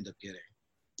what we end up getting.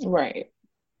 Right.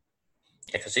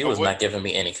 Yeah, because he was not giving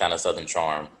me any kind of Southern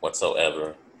charm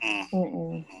whatsoever.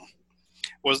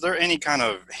 Was there any kind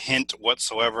of hint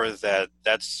whatsoever that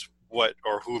that's what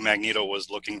or who Magneto was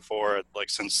looking for,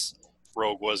 like, since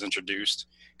Rogue was introduced?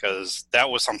 Because that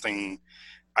was something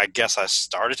I guess I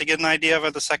started to get an idea of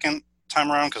it the second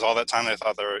time around, because all that time I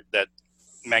thought that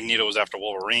Magneto was after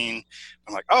Wolverine.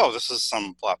 I'm like, oh, this is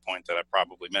some plot point that I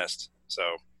probably missed. So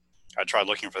I tried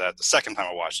looking for that the second time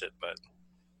I watched it, but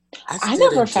I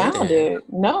never found it.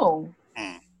 No.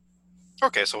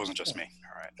 Okay, so it wasn't just me.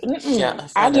 Yeah,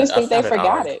 I just think they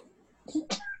forgot it.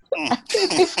 I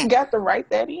think they forgot to write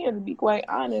that in, to be quite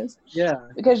honest. Yeah.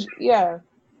 Because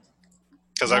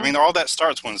I mean, all that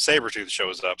starts when Sabretooth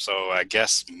shows up, so I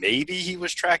guess maybe he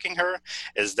was tracking her.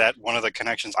 Is that one of the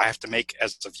connections I have to make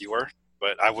as a viewer?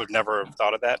 But I would never have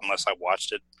thought of that unless I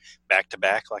watched it back to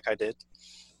back like I did.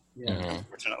 Yeah.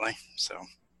 Unfortunately, so.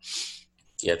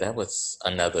 Yeah, that was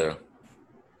another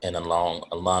in a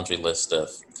laundry list of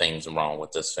things wrong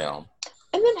with this film.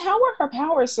 And then how were her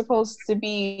powers supposed to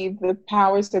be the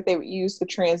powers that they would use to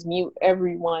transmute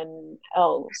everyone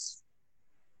else?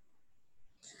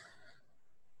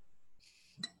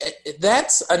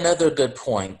 That's another good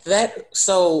point.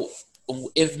 So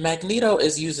if Magneto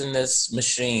is using this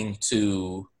machine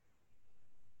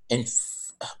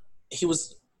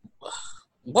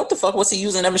what the fuck was he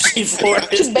using that machine for?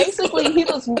 Basically, he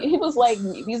was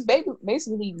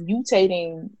basically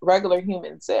mutating regular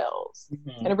human cells.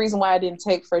 And the reason why I didn't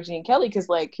take for Gene Kelly, because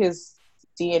like his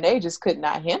DNA just could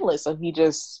not handle it, so he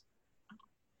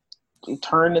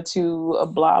turned into a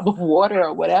blob of water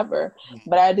or whatever.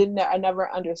 But I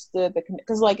never understood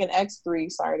because like in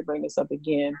X3, sorry to bring this up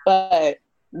again, but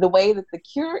the way that the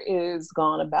cure is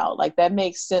gone about, like that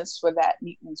makes sense for that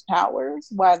mutant's powers.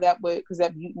 Why that would, because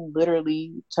that mutant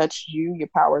literally touched you, your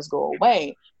powers go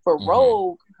away. For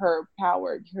Rogue, her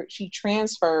power, she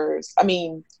transfers. I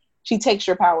mean, she takes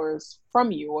your powers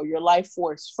from you or your life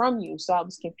force from you. So I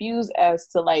was confused as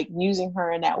to like using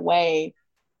her in that way,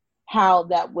 how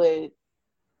that would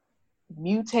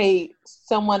mutate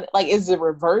someone. Like, is the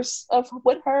reverse of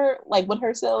what her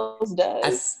cells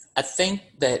does? I think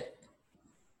that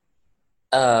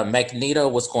Magneto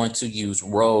was going to use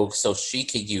Rogue so she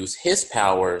could use his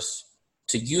powers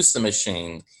to use the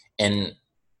machine, and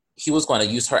he was going to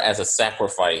use her as a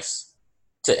sacrifice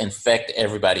to infect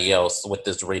everybody else with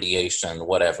this radiation,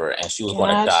 whatever, and she was going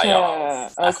to die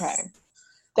off. Okay.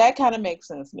 That kind of makes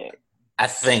sense, Nick. I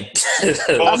think.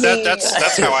 Well,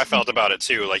 that's how I felt about it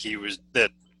too. Like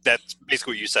that's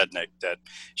basically what you said, Nick, that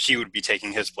she would be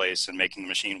taking his place and making the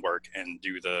machine work and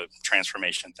do the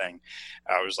transformation thing.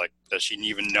 I was like, does she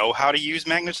even know how to use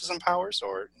magnetism powers,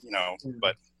 or,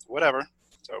 but whatever.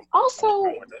 So also,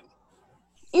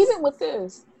 even with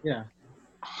this,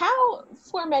 how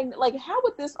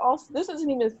would this also, this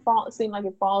doesn't even seem like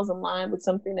it falls in line with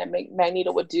something that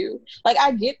Magneto would do. Like,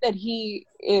 I get that he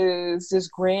is this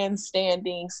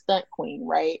grandstanding stunt queen,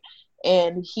 right?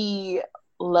 And he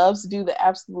loves to do the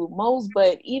absolute most,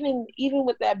 but even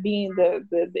with that being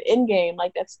the end game,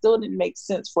 like that still didn't make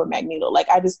sense for Magneto. Like,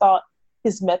 I just thought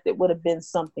his method would have been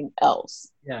something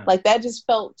else. Yeah. Like, that just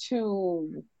felt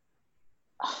too,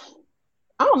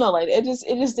 I don't know, like it just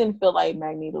didn't feel like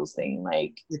Magneto's thing.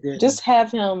 Like just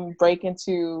have him break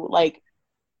into like,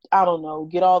 I don't know,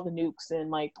 get all the nukes and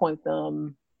like point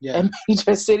them at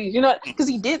major cities, you know, because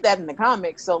he did that in the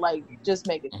comics. So like, just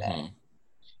make it that.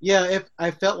 Yeah, if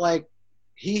I felt like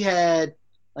he had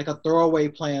like a throwaway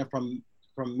plan from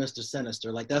Mr.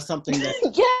 Sinister, like that's something that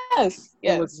yes.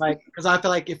 It was like, because I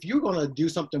feel like if you're gonna do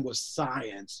something with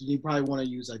science, you probably want to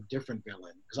use a different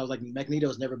villain. Because I was like,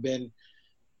 Magneto's never been.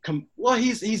 Well,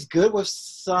 he's good with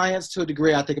science to a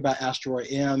degree. I think about Asteroid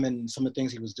M and some of the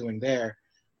things he was doing there,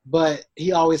 but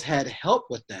he always had help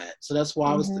with that. So that's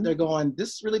why I was sitting there going,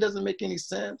 this really doesn't make any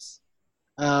sense.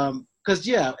 Because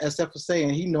as Steph was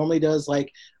saying, he normally does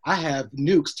like, I have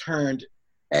nukes turned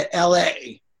at LA.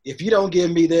 If you don't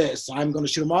give me this, I'm going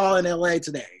to shoot them all in LA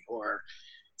today, or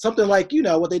something like, you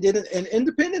know, what they did in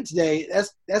Independence Day.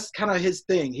 That's kind of his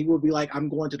thing. He would be like, I'm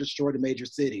going to destroy the major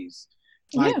cities.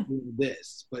 By doing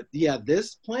this. But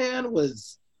this plan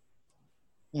was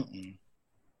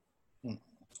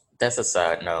That's a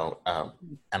side note.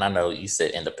 And I know you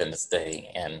said Independence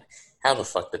Day, and how the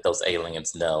fuck did those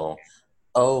aliens know?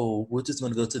 Oh, we're just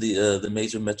going to go to the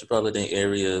major metropolitan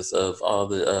areas of all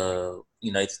the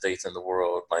United States and the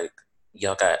world. Like,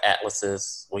 y'all got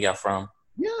atlases. Where y'all from?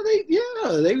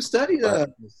 They studied us.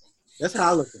 That's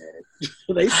how I look at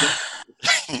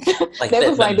it. Like they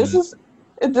was like, this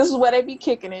is where they be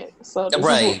kicking it. So this is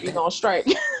what we're gonna strike.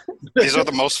 These are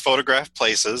the most photographed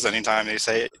places. Anytime they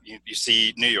say it, you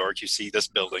see New York, you see this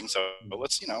building. So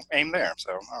let's aim there.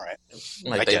 So all right.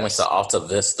 Like they went to Alta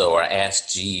Vista or Ask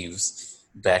Jeeves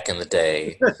back in the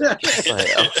day. It's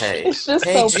like, okay, it's just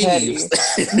hey, so Jeeves.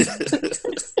 petty.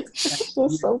 It's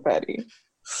just so petty.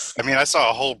 I mean, I saw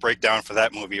a whole breakdown for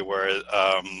that movie where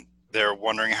they're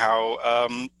wondering how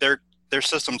their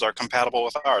systems are compatible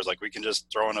with ours. Like, we can just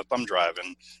throw in a thumb drive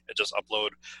and it just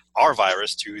upload our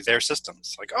virus to their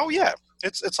systems. Like, oh yeah,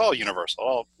 it's all universal. It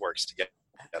all works together.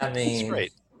 I mean, it's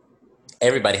great.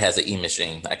 Everybody has an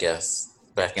e-machine, I guess,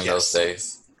 back in those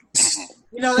days.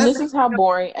 This is how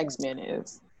boring X-Men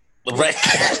is. Right.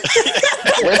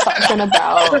 We're talking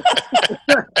about...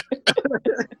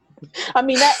 I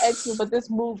mean, not X-Men, but this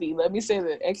movie. Let me say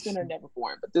that X-Men are never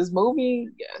boring, but this movie,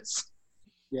 yes.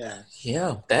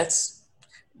 Yeah,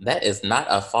 that is not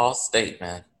a false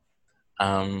statement.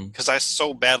 Because I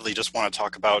so badly just want to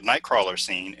talk about Nightcrawler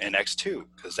scene in X2,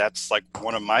 because that's like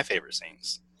one of my favorite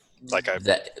scenes. Like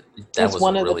that was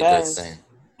one a of really the good best. scene.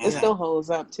 It still holds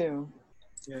up too.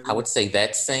 I would say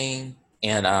that scene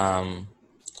and a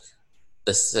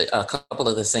couple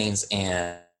of the scenes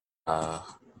in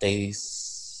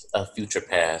Days of Future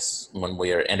Past, when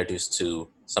we are introduced to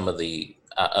some of the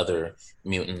other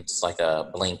mutants like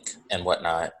Blink and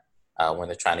whatnot, when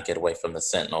they're trying to get away from the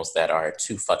Sentinels that are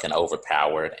too fucking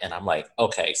overpowered. And I'm like,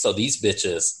 okay, so these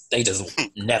bitches, they just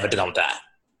never gonna die.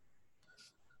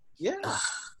 Yeah.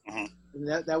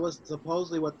 That was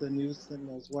supposedly what the new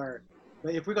Sentinels were.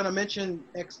 But if we're going to mention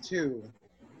X2,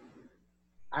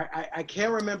 I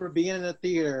can't remember being in the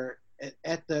theater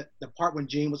at the part when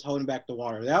Jean was holding back the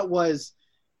water. That was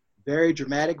very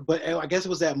dramatic, but I guess it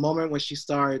was that moment when she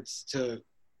starts to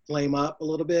flame up a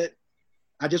little bit.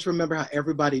 I just remember how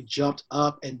everybody jumped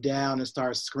up and down and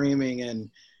started screaming, and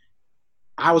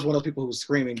I was one of those people who was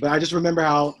screaming. But I just remember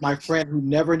how my friend who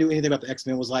never knew anything about the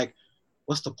X-Men was like,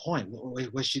 what's the point?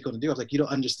 What's she going to do? I was like, you don't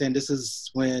understand. This is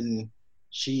when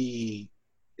she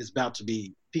is about to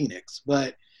be Phoenix.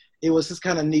 But it was just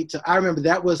kind of neat I remember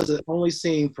that was the only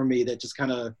scene for me that just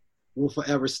kind of will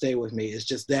forever stay with me. It's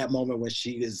just that moment when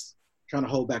she is trying to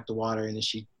hold back the water and then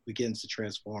she begins to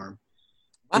transform.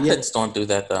 Why couldn't Storm do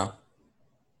that though?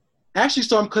 Actually,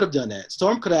 Storm could have done that.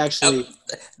 Storm could have actually...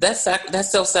 That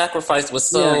self-sacrifice was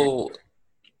so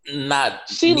not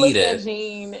she needed. Looked at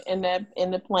Jean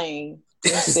in the plane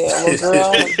and said, well,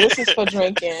 girl, this is for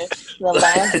drinking the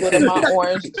last bit of my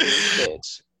orange juice,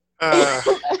 bitch.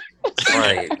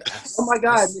 Right. Oh my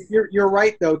God, you're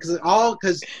right though,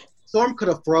 because Storm could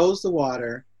have froze the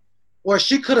water, or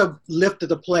she could have lifted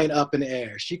the plane up in the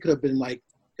air. She could have been like...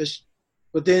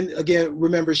 But then, again,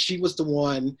 remember, she was the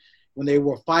one... when they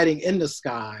were fighting in the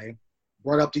sky,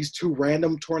 brought up these two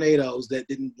random tornadoes that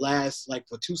didn't last like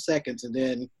for 2 seconds, and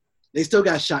then they still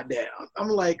got shot down. I'm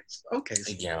like, okay.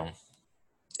 Yeah.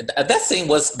 That scene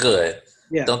was good.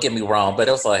 Yeah. Don't get me wrong, but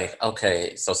it was like,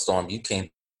 okay, so Storm, you can't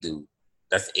do,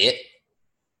 that's it?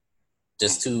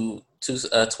 Just two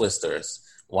twisters.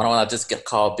 Why don't I just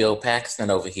call Bill Paxton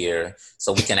over here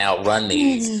so we can outrun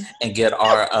these and get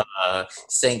our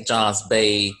St. John's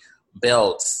Bay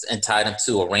belts and tie them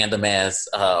to a random ass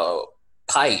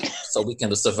pipe so we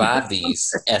can survive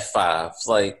these F5s.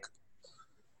 Like,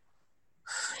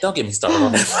 Don't get me started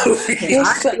on that movie.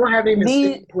 I still haven't even The-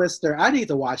 seen Twister. I need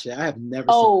to watch it. I have never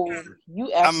Oh, seen it.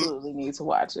 you absolutely need to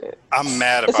watch it. I'm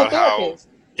mad It's a about how therapist.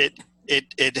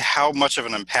 it how much of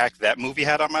an impact that movie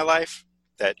had on my life.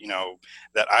 That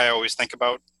that I always think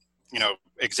about.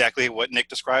 Exactly what Nick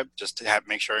described. Just to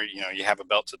make sure you have a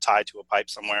belt to tie to a pipe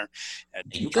somewhere, and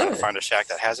You trying to good. find a shack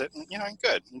that has it. And,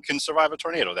 good. You can survive a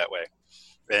tornado that way,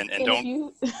 and And don't. if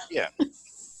you, Yeah.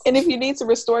 and if you need to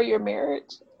restore your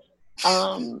marriage,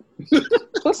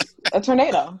 what's a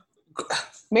tornado?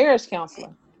 Marriage counselor.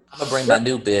 I'm gonna bring my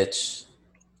new bitch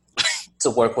to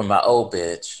work with my old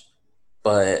bitch,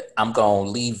 but I'm gonna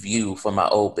leave you for my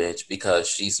old bitch because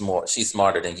she's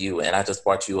smarter than you, and I just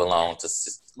brought you along to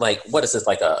what is this,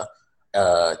 like a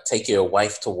take your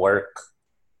wife to work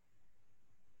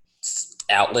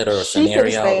outlet or a She could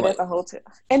have scenario? stayed at the hotel,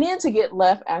 and then to get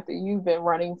left after you've been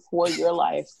running for your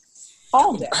life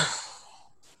all day.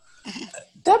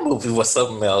 That movie was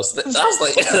something else. I was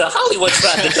like, Hollywood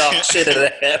tried to dog shit in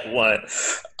that one.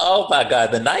 Oh my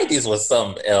God, the 90s was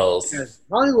something else. Yes,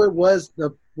 Hollywood was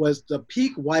the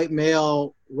peak white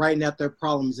male writing out their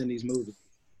problems in these movies.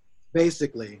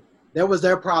 Basically, that was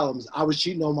their problems. I was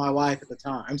cheating on my wife at the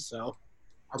time, so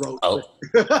I wrote. Oh,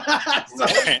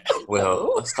 So-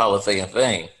 well, let's call it a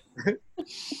thing.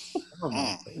 oh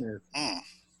my goodness. Mm.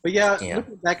 But yeah, Yeah.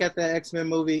 looking back at that X-Men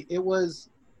movie, it was.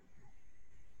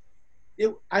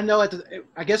 I know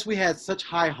I guess we had such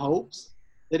high hopes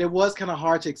that it was kind of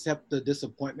hard to accept the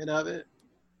disappointment of it.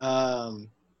 And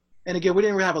again, we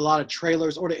didn't really have a lot of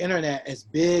trailers or the internet as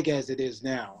big as it is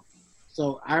now.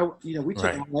 So we took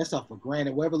Right. all that stuff for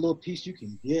granted. Whatever little piece you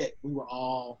can get, we were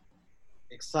all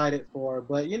excited for.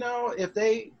 But if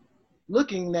they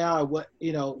looking now at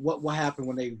what will happen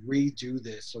when they redo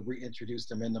this or reintroduce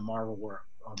them in the Marvel world,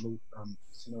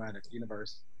 cinematic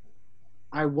universe.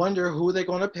 I wonder who they're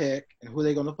going to pick and who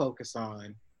they're going to focus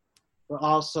on, but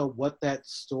also what that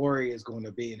story is going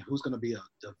to be and who's going to be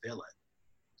the villain.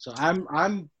 So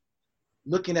I'm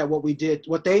looking at what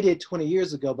they did 20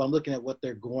 years ago, but I'm looking at what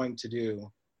they're going to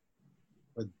do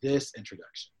for this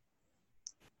introduction.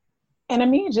 And I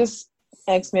mean, just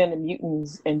X-Men and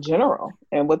mutants in general,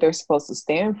 and what they're supposed to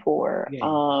stand for,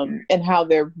 Yeah. and how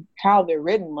they're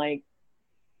written. Like,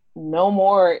 no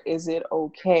more is it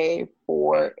okay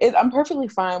for it. I'm perfectly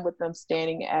fine with them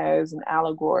standing as an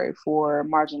allegory for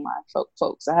marginalized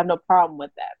folks. I have no problem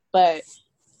with that. But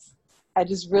I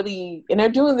just really, and they're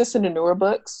doing this in the newer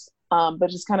books, but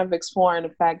just kind of exploring the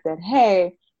fact that,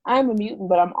 hey, I'm a mutant,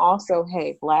 but I'm also,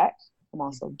 Black. I'm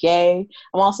also gay.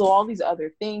 I'm also all these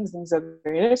other things, these other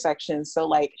intersections. So,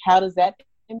 like, how does that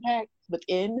impact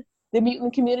within the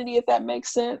mutant community, if that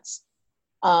makes sense?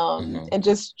 And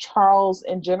just Charles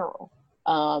in general,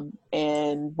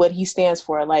 and what he stands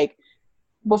for. Like,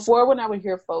 before, when I would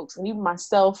hear folks, and even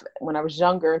myself when I was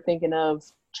younger, thinking of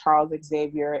Charles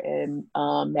Xavier and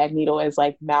Magneto as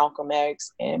like Malcolm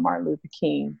X and Martin Luther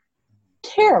King,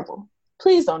 terrible.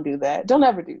 Please don't do that. Don't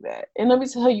ever do that. And let me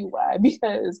tell you why.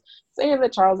 Because saying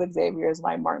that Charles Xavier is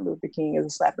like Martin Luther King is a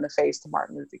slap in the face to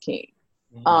Martin Luther King.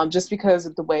 Just because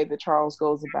of the way that Charles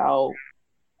goes about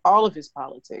all of his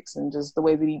politics and just the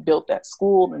way that he built that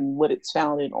school and what it's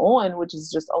founded on, which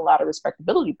is just a lot of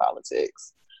respectability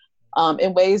politics,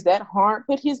 in ways that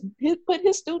put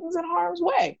his students in harm's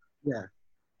way. Yeah.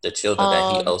 The children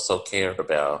that he also cared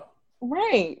about.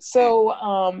 Right.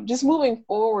 So just moving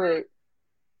forward,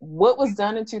 what was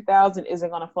done in 2000 isn't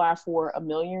going to fly for a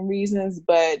million reasons,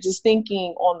 but just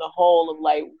thinking on the whole of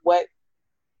like what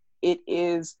it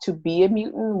is to be a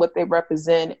mutant, what they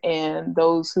represent, and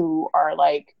those who are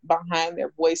like behind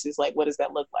their voices, like what does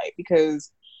that look like?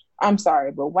 Because I'm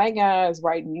sorry, but white guys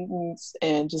writing mutants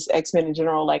and just X-Men in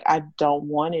general, like, I don't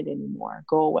want it anymore.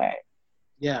 Go away.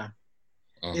 Yeah.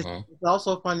 Mm-hmm. It's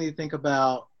also funny to think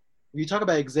about when you talk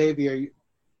about Xavier.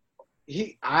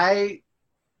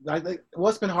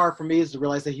 What's been hard for me is to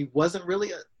realize that he wasn't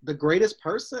really the greatest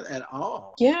person at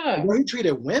all. Yeah. The way he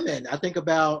treated women. I think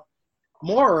about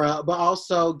Moira, but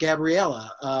also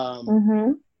Gabriella. I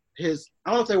don't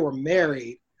know if they were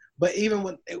married, but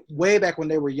even way back when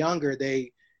they were younger,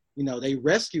 they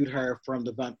rescued her from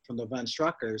the Von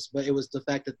Struckers. But it was the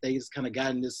fact that they just kind of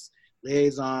got in this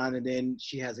liaison, and then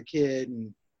she has a kid,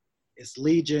 and it's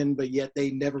Legion, but yet they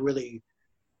never really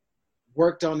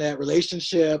worked on that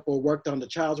relationship or worked on the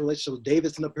child's relationship with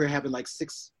Davidson up here having like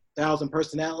 6,000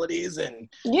 personalities and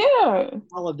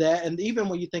all of that. And even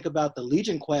when you think about the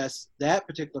Legion Quest, that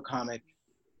particular comic,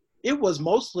 it was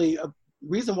mostly a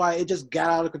reason why it just got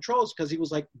out of control is because he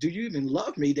was like, do you even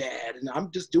love me, Dad? And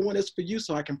I'm just doing this for you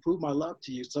so I can prove my love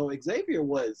to you. So Xavier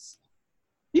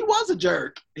he was a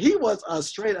jerk. He was a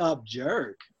straight up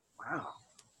jerk. Wow.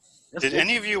 Did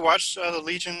any of you watch the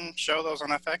Legion show that was on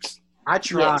FX? I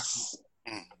tried. Yes.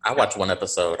 I watched one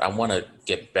episode. I want to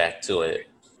get back to it.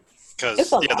 Because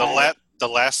It's a lot. the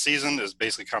last season is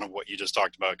basically kind of what you just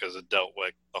talked about because it dealt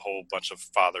with a whole bunch of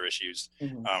father issues.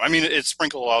 Mhm. I mean, it's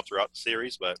sprinkled all throughout the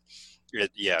series, but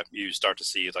you start to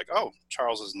see like, oh,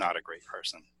 Charles is not a great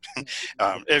person.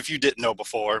 If you didn't know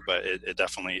before, but it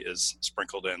definitely is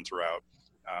sprinkled in throughout.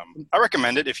 I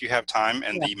recommend it if you have time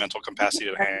and the mental capacity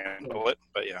to handle it.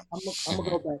 But yeah, I'm gonna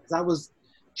go back because I was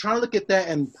trying to look at that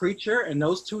and Preacher, and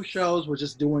those two shows were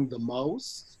just doing the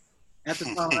most at the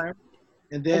time.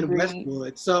 And then Agreed.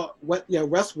 Westwood. So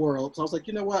Westworld. So I was like,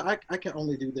 you know what? I can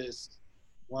only do this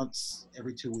once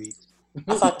every 2 weeks.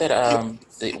 I thought that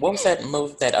what was that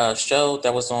movie, that show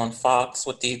that was on Fox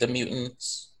with the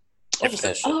mutants? What was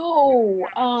that show?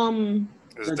 Oh,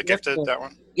 is it The Gifted, that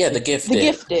one? Yeah, The Gifted. The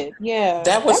Gifted. Yeah,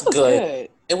 That was good.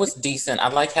 It was decent. I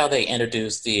like how they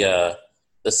introduced the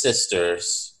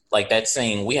sisters. Like that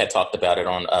scene, we had talked about it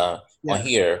on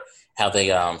here, how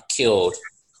they killed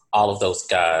all of those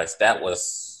guys. That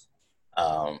was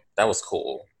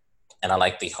cool. And I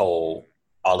like the whole,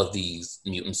 all of these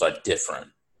mutants are different.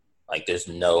 Like there's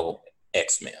no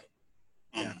X-Men.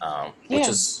 Which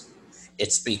is,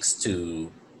 it speaks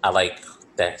to, I like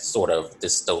that sort of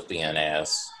dystopian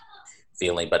ass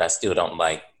feeling, but I still don't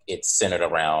like it centered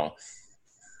around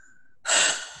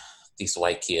these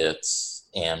white kids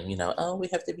and, we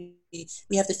have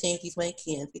to save these white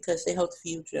kids because they hold the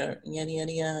future, yada,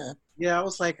 yada, yada. Yeah, I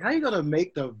was like, how are you gonna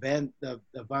make the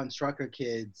Von Strucker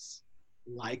kids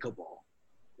likable?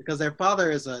 Because their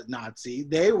father is a Nazi.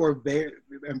 They were very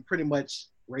and pretty much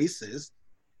racist.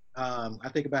 I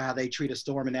think about how they treat a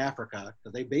Storm in Africa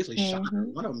because they basically shot her.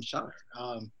 One of them shot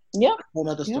her. Whole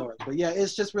other story. But yeah,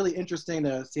 it's just really interesting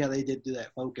to see how they did do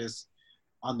that focus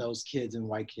on those kids and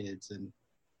white kids. And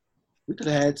we could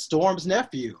have had Storm's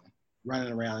nephew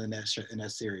running around in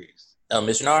that series.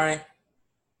 Missionary?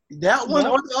 That one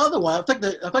or the other one.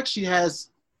 I think she has.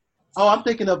 Oh, I'm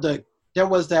thinking of there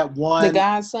was that one. The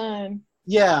godson.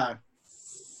 Yeah.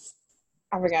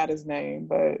 I forgot his name,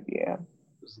 but yeah.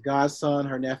 It was the godson,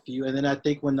 her nephew. And then I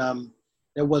think when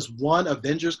there was one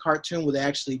Avengers cartoon where they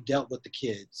actually dealt with the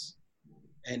kids.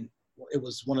 And it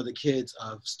was one of the kids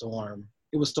of Storm.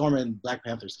 It was Storm and Black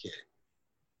Panther's kid.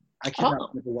 I cannot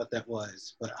remember what that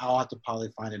was, but I'll have to probably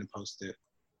find it and post it.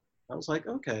 I was like,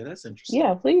 okay, that's interesting.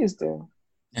 Yeah, please do.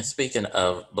 And speaking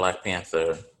of Black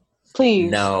Panther,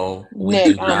 please. No, we Nick,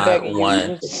 do not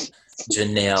want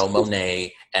Janelle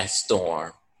Monáe as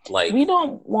Storm. Like, we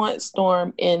don't want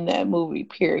Storm in that movie,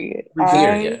 period.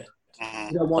 Period.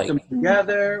 We don't want them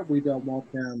together. We don't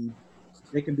want them.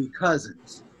 They can be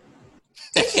cousins.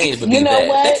 They can't even be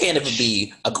that. They can't even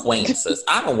be acquaintances.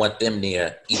 I don't want them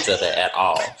near each other at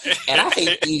all. And I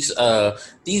hate these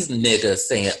niggas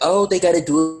saying, "Oh, they got to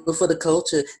do it for the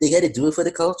culture. They got to do it for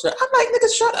the culture." I'm like,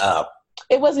 niggas, shut up.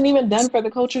 It wasn't even done for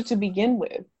the culture to begin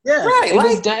with. Yeah, right. It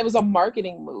was done. It was a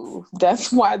marketing move.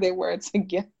 That's why they were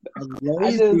together. A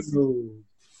lazy move.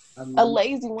 A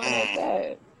lazy one at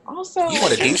that. Also, you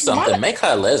want to do something? Make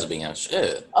her a lesbian.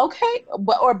 Shit. Okay,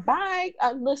 or buy.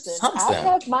 Listen, I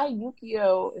have my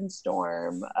Yukio and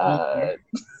Storm. Ready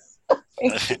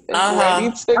to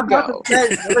go.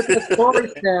 Where's the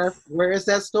story, Steph? Where is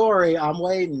that story? I'm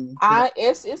waiting.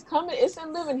 It's coming. It's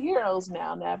in Living Heroes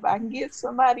now. Now, if I can get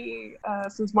somebody,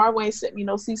 since Marvel ain't sent me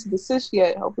no cease and desist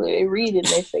yet, hopefully they read it and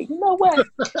they say, you know what,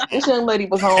 this young lady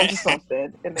was on to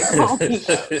something, and they call me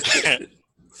up.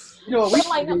 You know what? We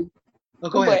like,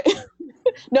 go ahead.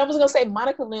 No, I was gonna say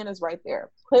Monica Lynn is right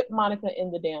there. Put Monica in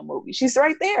the damn movie. She's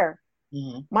right there.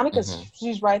 Mm-hmm.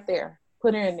 She's right there.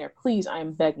 Put her in there, please. I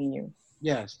am begging you.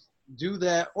 Yes, do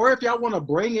that. Or if y'all want to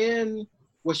bring in,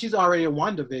 well, she's already in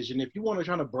WandaVision. If you want to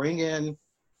try to bring in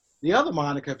the other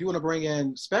Monica, if you want to bring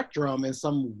in Spectrum in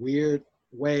some weird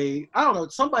way, I don't know,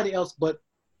 somebody else, but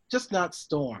just not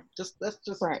Storm. Let's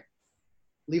just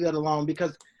leave that alone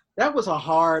because that was a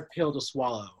hard pill to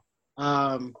swallow.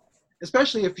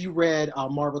 Especially if you read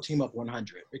Marvel Team Up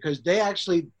 100, because they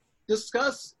actually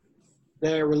discuss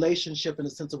their relationship in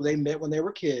the sense of they met when they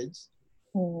were kids.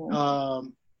 Mm-hmm.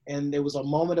 And there was a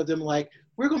moment of them like,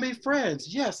 we're going to be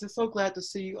friends. Yes, I'm so glad to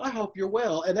see you. I hope you're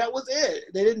well. And that was it.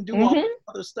 They didn't do all the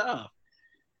other stuff.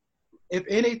 If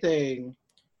anything,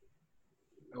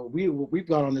 we've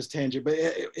gone on this tangent, but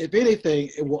if anything,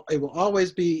 it will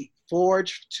always be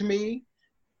Forge to me.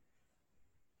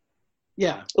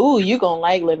 Yeah. Ooh, you gonna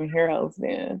like Living Heroes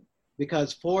then?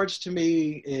 Because Forge to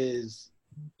me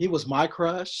he was my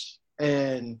crush,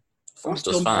 and I'm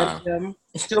still mad at him.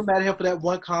 Still mad at him for that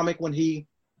one comic when he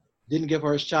didn't give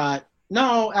her a shot.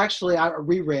 No, actually, I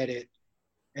reread it,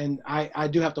 and I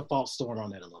do have to fault Storm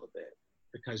on that a little bit.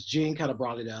 because Jean kind of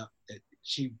brought it up that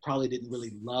she probably didn't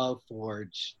really love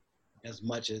Forge as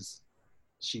much as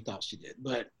she thought she did.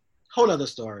 But whole other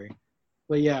story.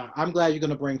 But yeah, I'm glad you're going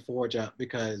to bring Forge up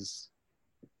because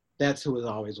that's who it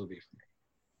always will be for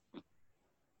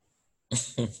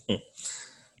me.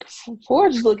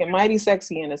 Forge is looking mighty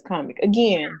sexy in this comic.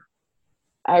 Again,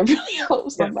 I really hope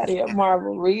somebody at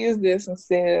Marvel reads this and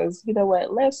says, you know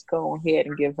what, let's go ahead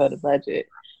and give her the budget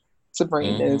to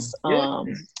bring this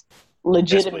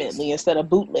legitimately instead of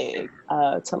bootleg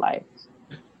to life.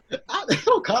 I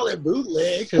don't call it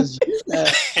bootleg because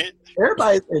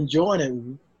everybody's enjoying it,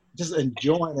 just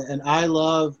enjoying it. And I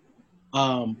love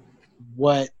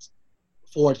what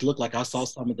Forge looked like. I saw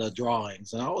some of the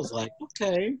drawings and I was like,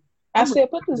 okay. I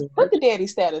said, put the daddy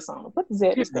status on him. Put the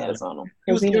daddy status on him.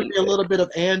 He was giving me a little bit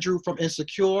of Andrew from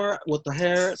Insecure with the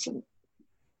hair.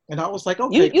 And I was like,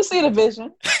 okay. You see the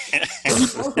vision. I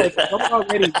was like,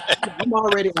 I'm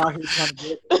already out here trying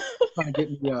to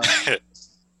get me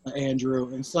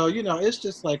Andrew. And so, you know, it's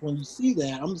just like when you see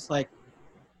that, I'm just like,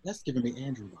 that's giving me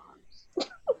Andrew vibes.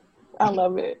 I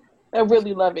love it. I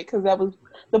really love it because that was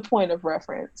the point of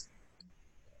reference.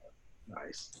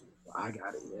 Nice. I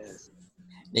got it, yes.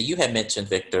 Now, you had mentioned,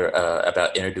 Victor,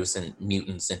 about introducing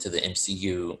mutants into the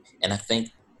MCU, and I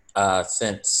think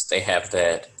since they have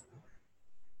that,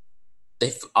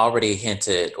 they've already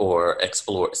hinted or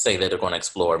say that they're going to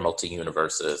explore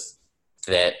multi-universes,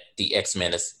 that the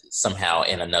X-Men is somehow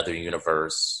in another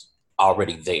universe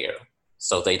already there.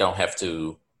 So they don't have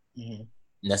to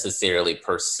necessarily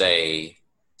per se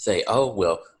say, oh,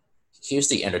 well, here's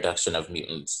the introduction of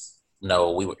mutants.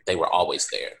 No, they were always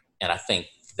there. And I think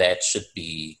that should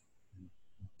be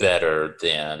better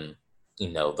than, you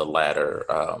know, the latter.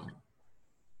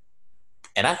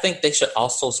 And I think they should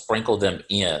also sprinkle them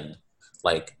in,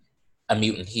 like a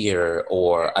mutant here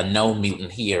or a known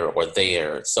mutant here or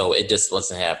there. So it just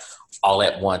doesn't have all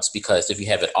at once, because if you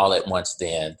have it all at once,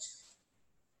 then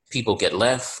people get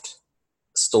left,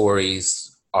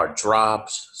 stories are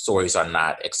dropped, stories are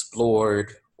not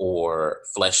explored or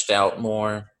fleshed out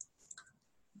more.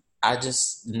 I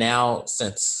just now,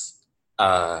 since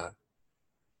the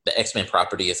X-Men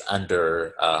property is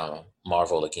under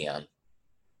Marvel again,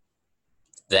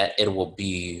 that it will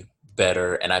be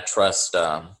better. And I trust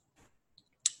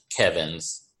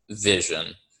Kevin's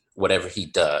vision, whatever he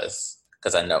does,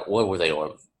 because I know, what were they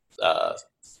on?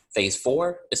 Phase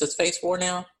 4? Is this Phase 4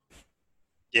 now?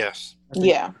 Yes.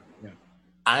 Yeah.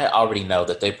 I already know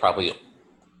that they're probably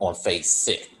on Phase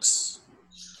 6.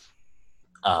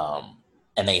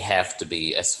 And they have to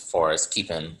be, as far as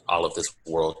keeping all of this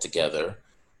world together.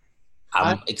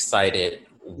 I'm excited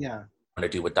what they're going to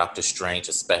do with Doctor Strange,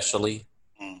 especially.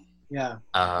 Yeah.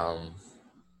 And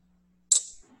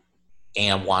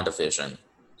WandaVision.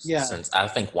 Yeah. Since I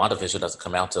think WandaVision doesn't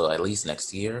come out till at least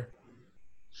next year.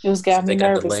 It was got me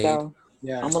nervous, though.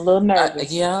 Yeah. I'm a little nervous.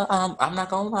 I'm not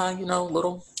going to lie, you know,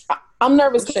 little... I'm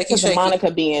nervous shaky, because of Monica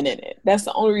being in it. That's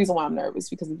the only reason why I'm nervous,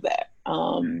 because of that.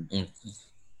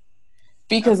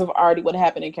 Because of already what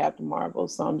happened in Captain Marvel.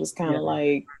 So I'm just kind of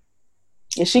like,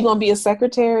 is she going to be a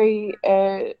secretary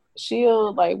at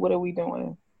S.H.I.E.L.D.? Like, what are we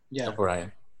doing? Yeah. Right.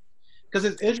 Because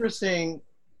it's interesting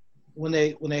when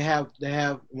they have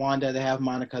Wanda, they have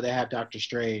Monica, they have Doctor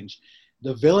Strange.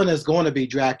 The villain is going to be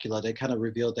Dracula. They kind of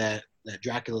revealed that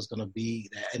Dracula is going to be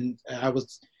that. And I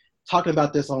was talking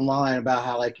about this online about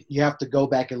how, like, you have to go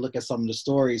back and look at some of the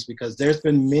stories, because there's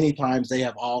been many times they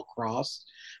have all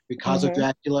crossed because of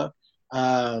Dracula.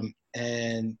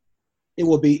 And it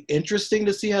will be interesting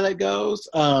to see how that goes.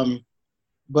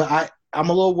 But I'm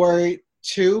a little worried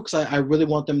too, because I really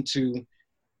want them to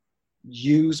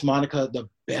use Monica the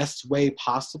best way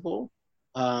possible.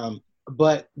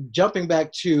 But jumping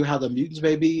back to how the mutants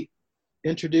may be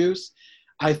introduced,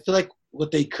 I feel like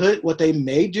what they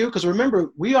may do, because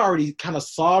remember, we already kind of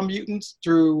saw mutants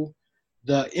through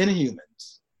the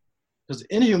Inhumans, because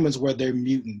Inhumans were their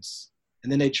mutants,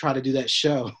 and then they try to do that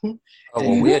show. Oh,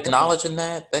 were we acknowledging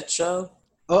that show?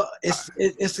 Oh,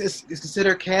 it's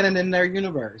considered canon in their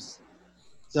universe.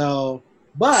 So,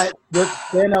 but with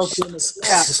Thanos in the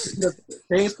snap,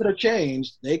 things could have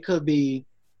changed. They could be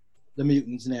the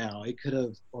mutants now. It could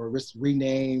have, or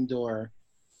renamed, or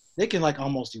they can like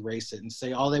almost erase it and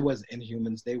say, oh, they wasn't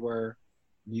Inhumans, they were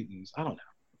mutants. I don't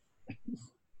know.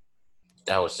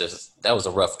 That was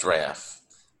a rough draft.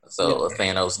 So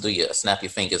Thanos, snap your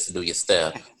fingers and do your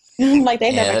step. Like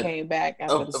they never came back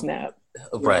after the snap.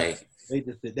 Right. They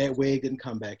just that wig didn't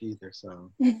come back either.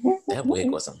 So that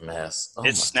wig was a mess.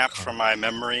 It snapped from my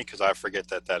memory because I forget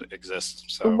that exists.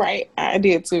 So right, I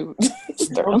did too.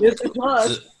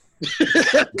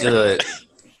 Good.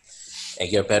 And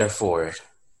you're better for it.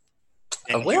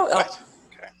 What?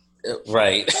 Okay.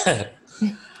 Right.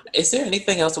 Is there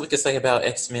anything else we could say about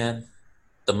X-Men,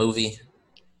 the movie?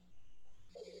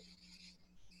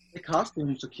 The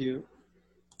costumes are cute.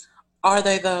 Are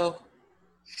they though?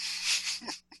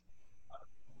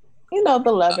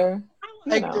 The leather. I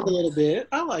liked it a little bit.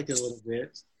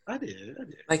 I did.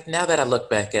 Like now that I look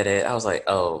back at it, I was like,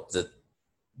 oh,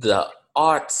 the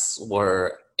arts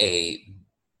were a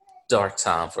dark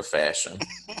time for fashion.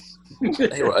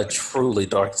 They were a truly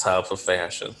dark time for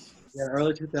fashion. Yeah,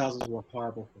 early 2000s were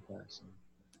horrible for fashion.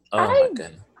 Oh my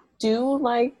goodness. Do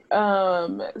like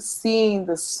seeing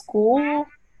the school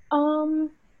and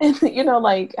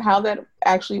like how that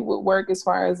actually would work as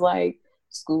far as like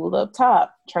school up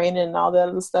top, training and all that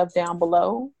other stuff down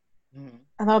below. Mm-hmm.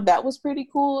 I thought that was pretty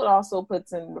cool. It also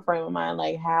puts in the frame of mind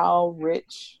like how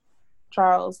rich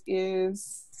Charles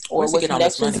is or what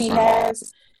connections he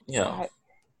has. Yeah.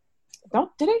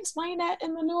 Did they explain that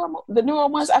in the newer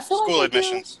ones? I feel school like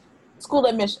admissions. School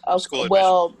admission. Oh, school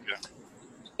well, admissions.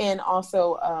 Yeah. And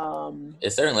also,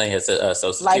 it certainly has a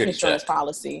social life security insurance check.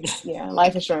 policy. Yeah,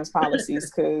 life insurance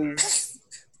policies. Because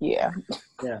yeah.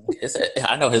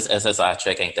 I know his SSI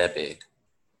check ain't that big.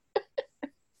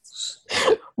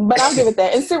 But I'll give it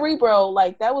that. And Cerebro,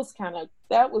 like that was kind of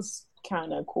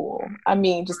cool. I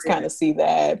mean, just kind of see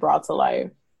that brought to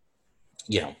life.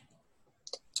 Yeah.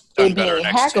 It being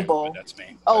hackable. That's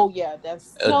me. Oh yeah,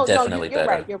 that's definitely you're better.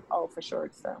 right. You're for sure,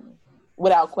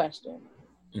 without question.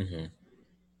 Mm-hmm.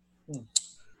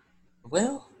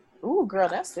 Well. Ooh, girl,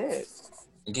 that's it.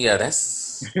 Yeah,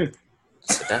 that's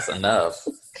enough.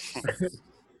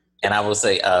 And I will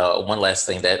say one last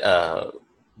thing that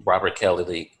Robert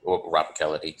Kelly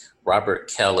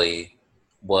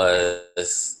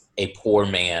was a poor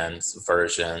man's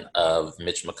version of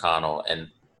Mitch McConnell, and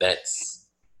that's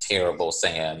terrible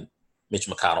saying Mitch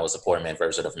McConnell is a poor man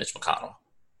version of Mitch McConnell.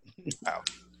 Wow.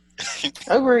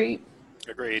 Agreed.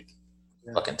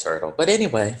 Fucking turtle. But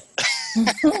anyway,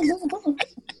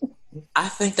 I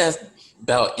think that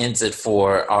about ends it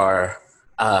for our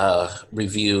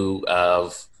review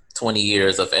of 20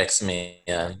 years of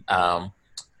X-Men.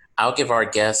 I'll give our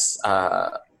guests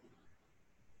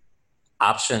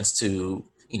options to,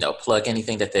 plug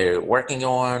anything that they're working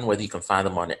on, whether you can find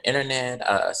them on the internet.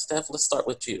 Steph, let's start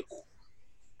with you.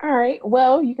 All right.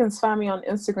 Well, you can find me on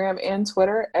Instagram and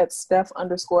Twitter at Steph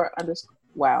 _I_Will.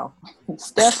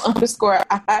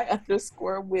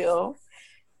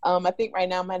 I think right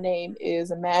now my name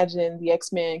is Imagine the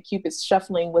X-Men Cupid's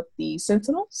Shuffling with the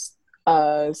Sentinels.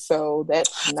 So that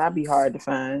should not be hard to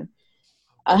find.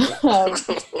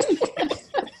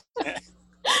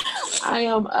 I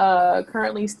am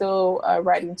currently still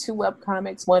writing 2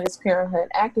 webcomics. One is Parenthood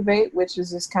Activate, which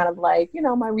is just kind of like,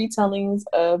 my retellings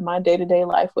of my day-to-day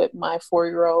life with my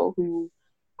 4-year-old, who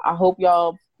I hope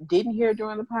y'all didn't hear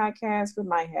during the podcast, but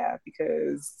might have,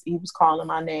 because he was calling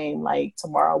my name like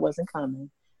tomorrow wasn't coming.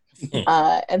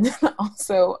 And then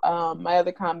also my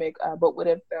other comic, But What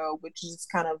If Though, which is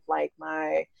kind of like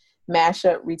my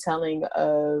mashup retelling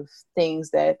of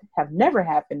things that have never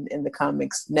happened in the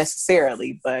comics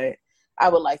necessarily, but I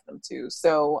would like them to.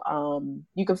 So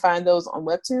you can find those on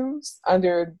Webtoons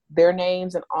under their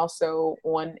names and also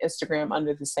on Instagram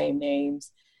under the same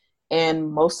names.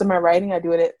 And most of my writing, I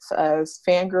do it as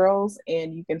Fangirls,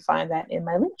 and you can find that in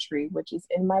my link tree, which is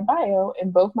in my bio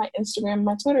in both my Instagram and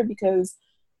my Twitter, because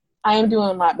I am doing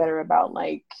a lot better about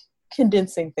like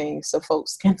condensing things so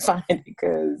folks can find it,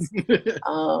 because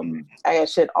I got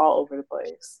shit all over the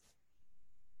place.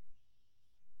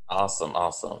 Awesome.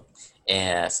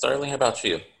 And Sterling, how about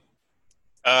you?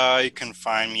 You can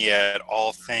find me at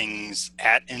all things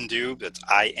at Indoob. That's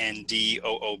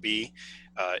INDOOB.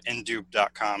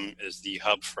 Indoob.com is the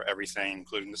hub for everything,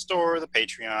 including the store, the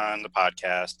Patreon, the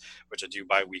podcast, which I do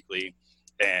bi-weekly.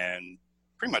 And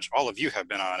pretty much all of you have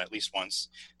been on at least once.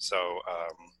 So,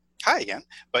 hi again.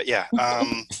 But yeah,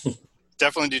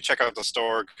 definitely do check out the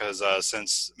store, because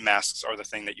since masks are the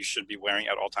thing that you should be wearing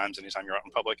at all times anytime you're out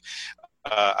in public,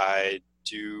 I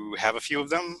do have a few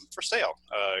of them for sale,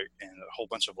 and a whole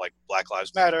bunch of like Black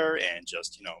Lives Matter and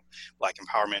just, Black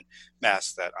empowerment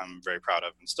masks that I'm very proud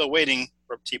of, and still waiting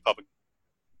for TeePublic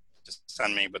to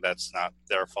send me, but that's not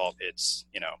their fault. It's,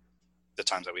 the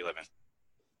times that we live in.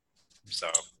 So,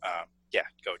 yeah,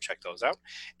 go check those out,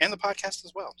 and the podcast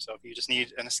as well. So if you just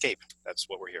need an escape, that's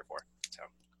what we're here for. So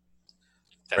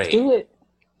Great. Do it.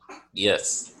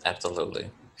 Yes, absolutely.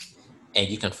 And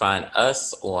you can find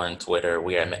us on Twitter.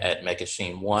 We are at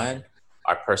Megashine1.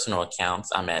 Our personal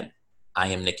accounts, I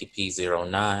am Nikki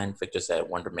P09. Victor's at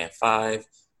Wonderman5.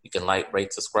 You can like,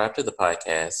 rate, subscribe to the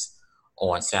podcast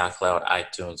on SoundCloud,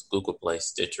 iTunes, Google Play,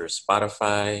 Stitcher,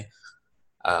 Spotify.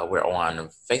 We're on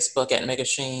Facebook at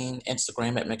Megasheen,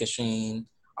 Instagram at Megasheen.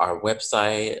 Our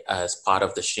website is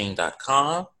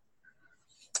potofthesheen.com.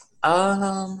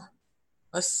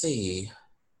 Let's see.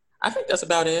 I think that's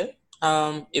about it.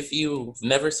 If you've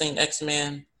never seen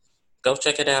X-Men, go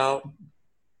check it out.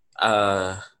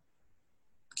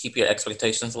 Keep your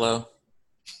expectations low.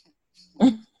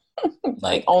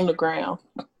 Like on the ground.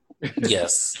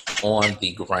 Yes, on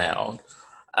the ground.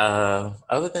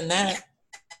 Other than that,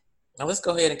 now let's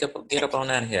go ahead and get up on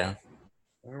out of here.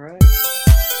 All right.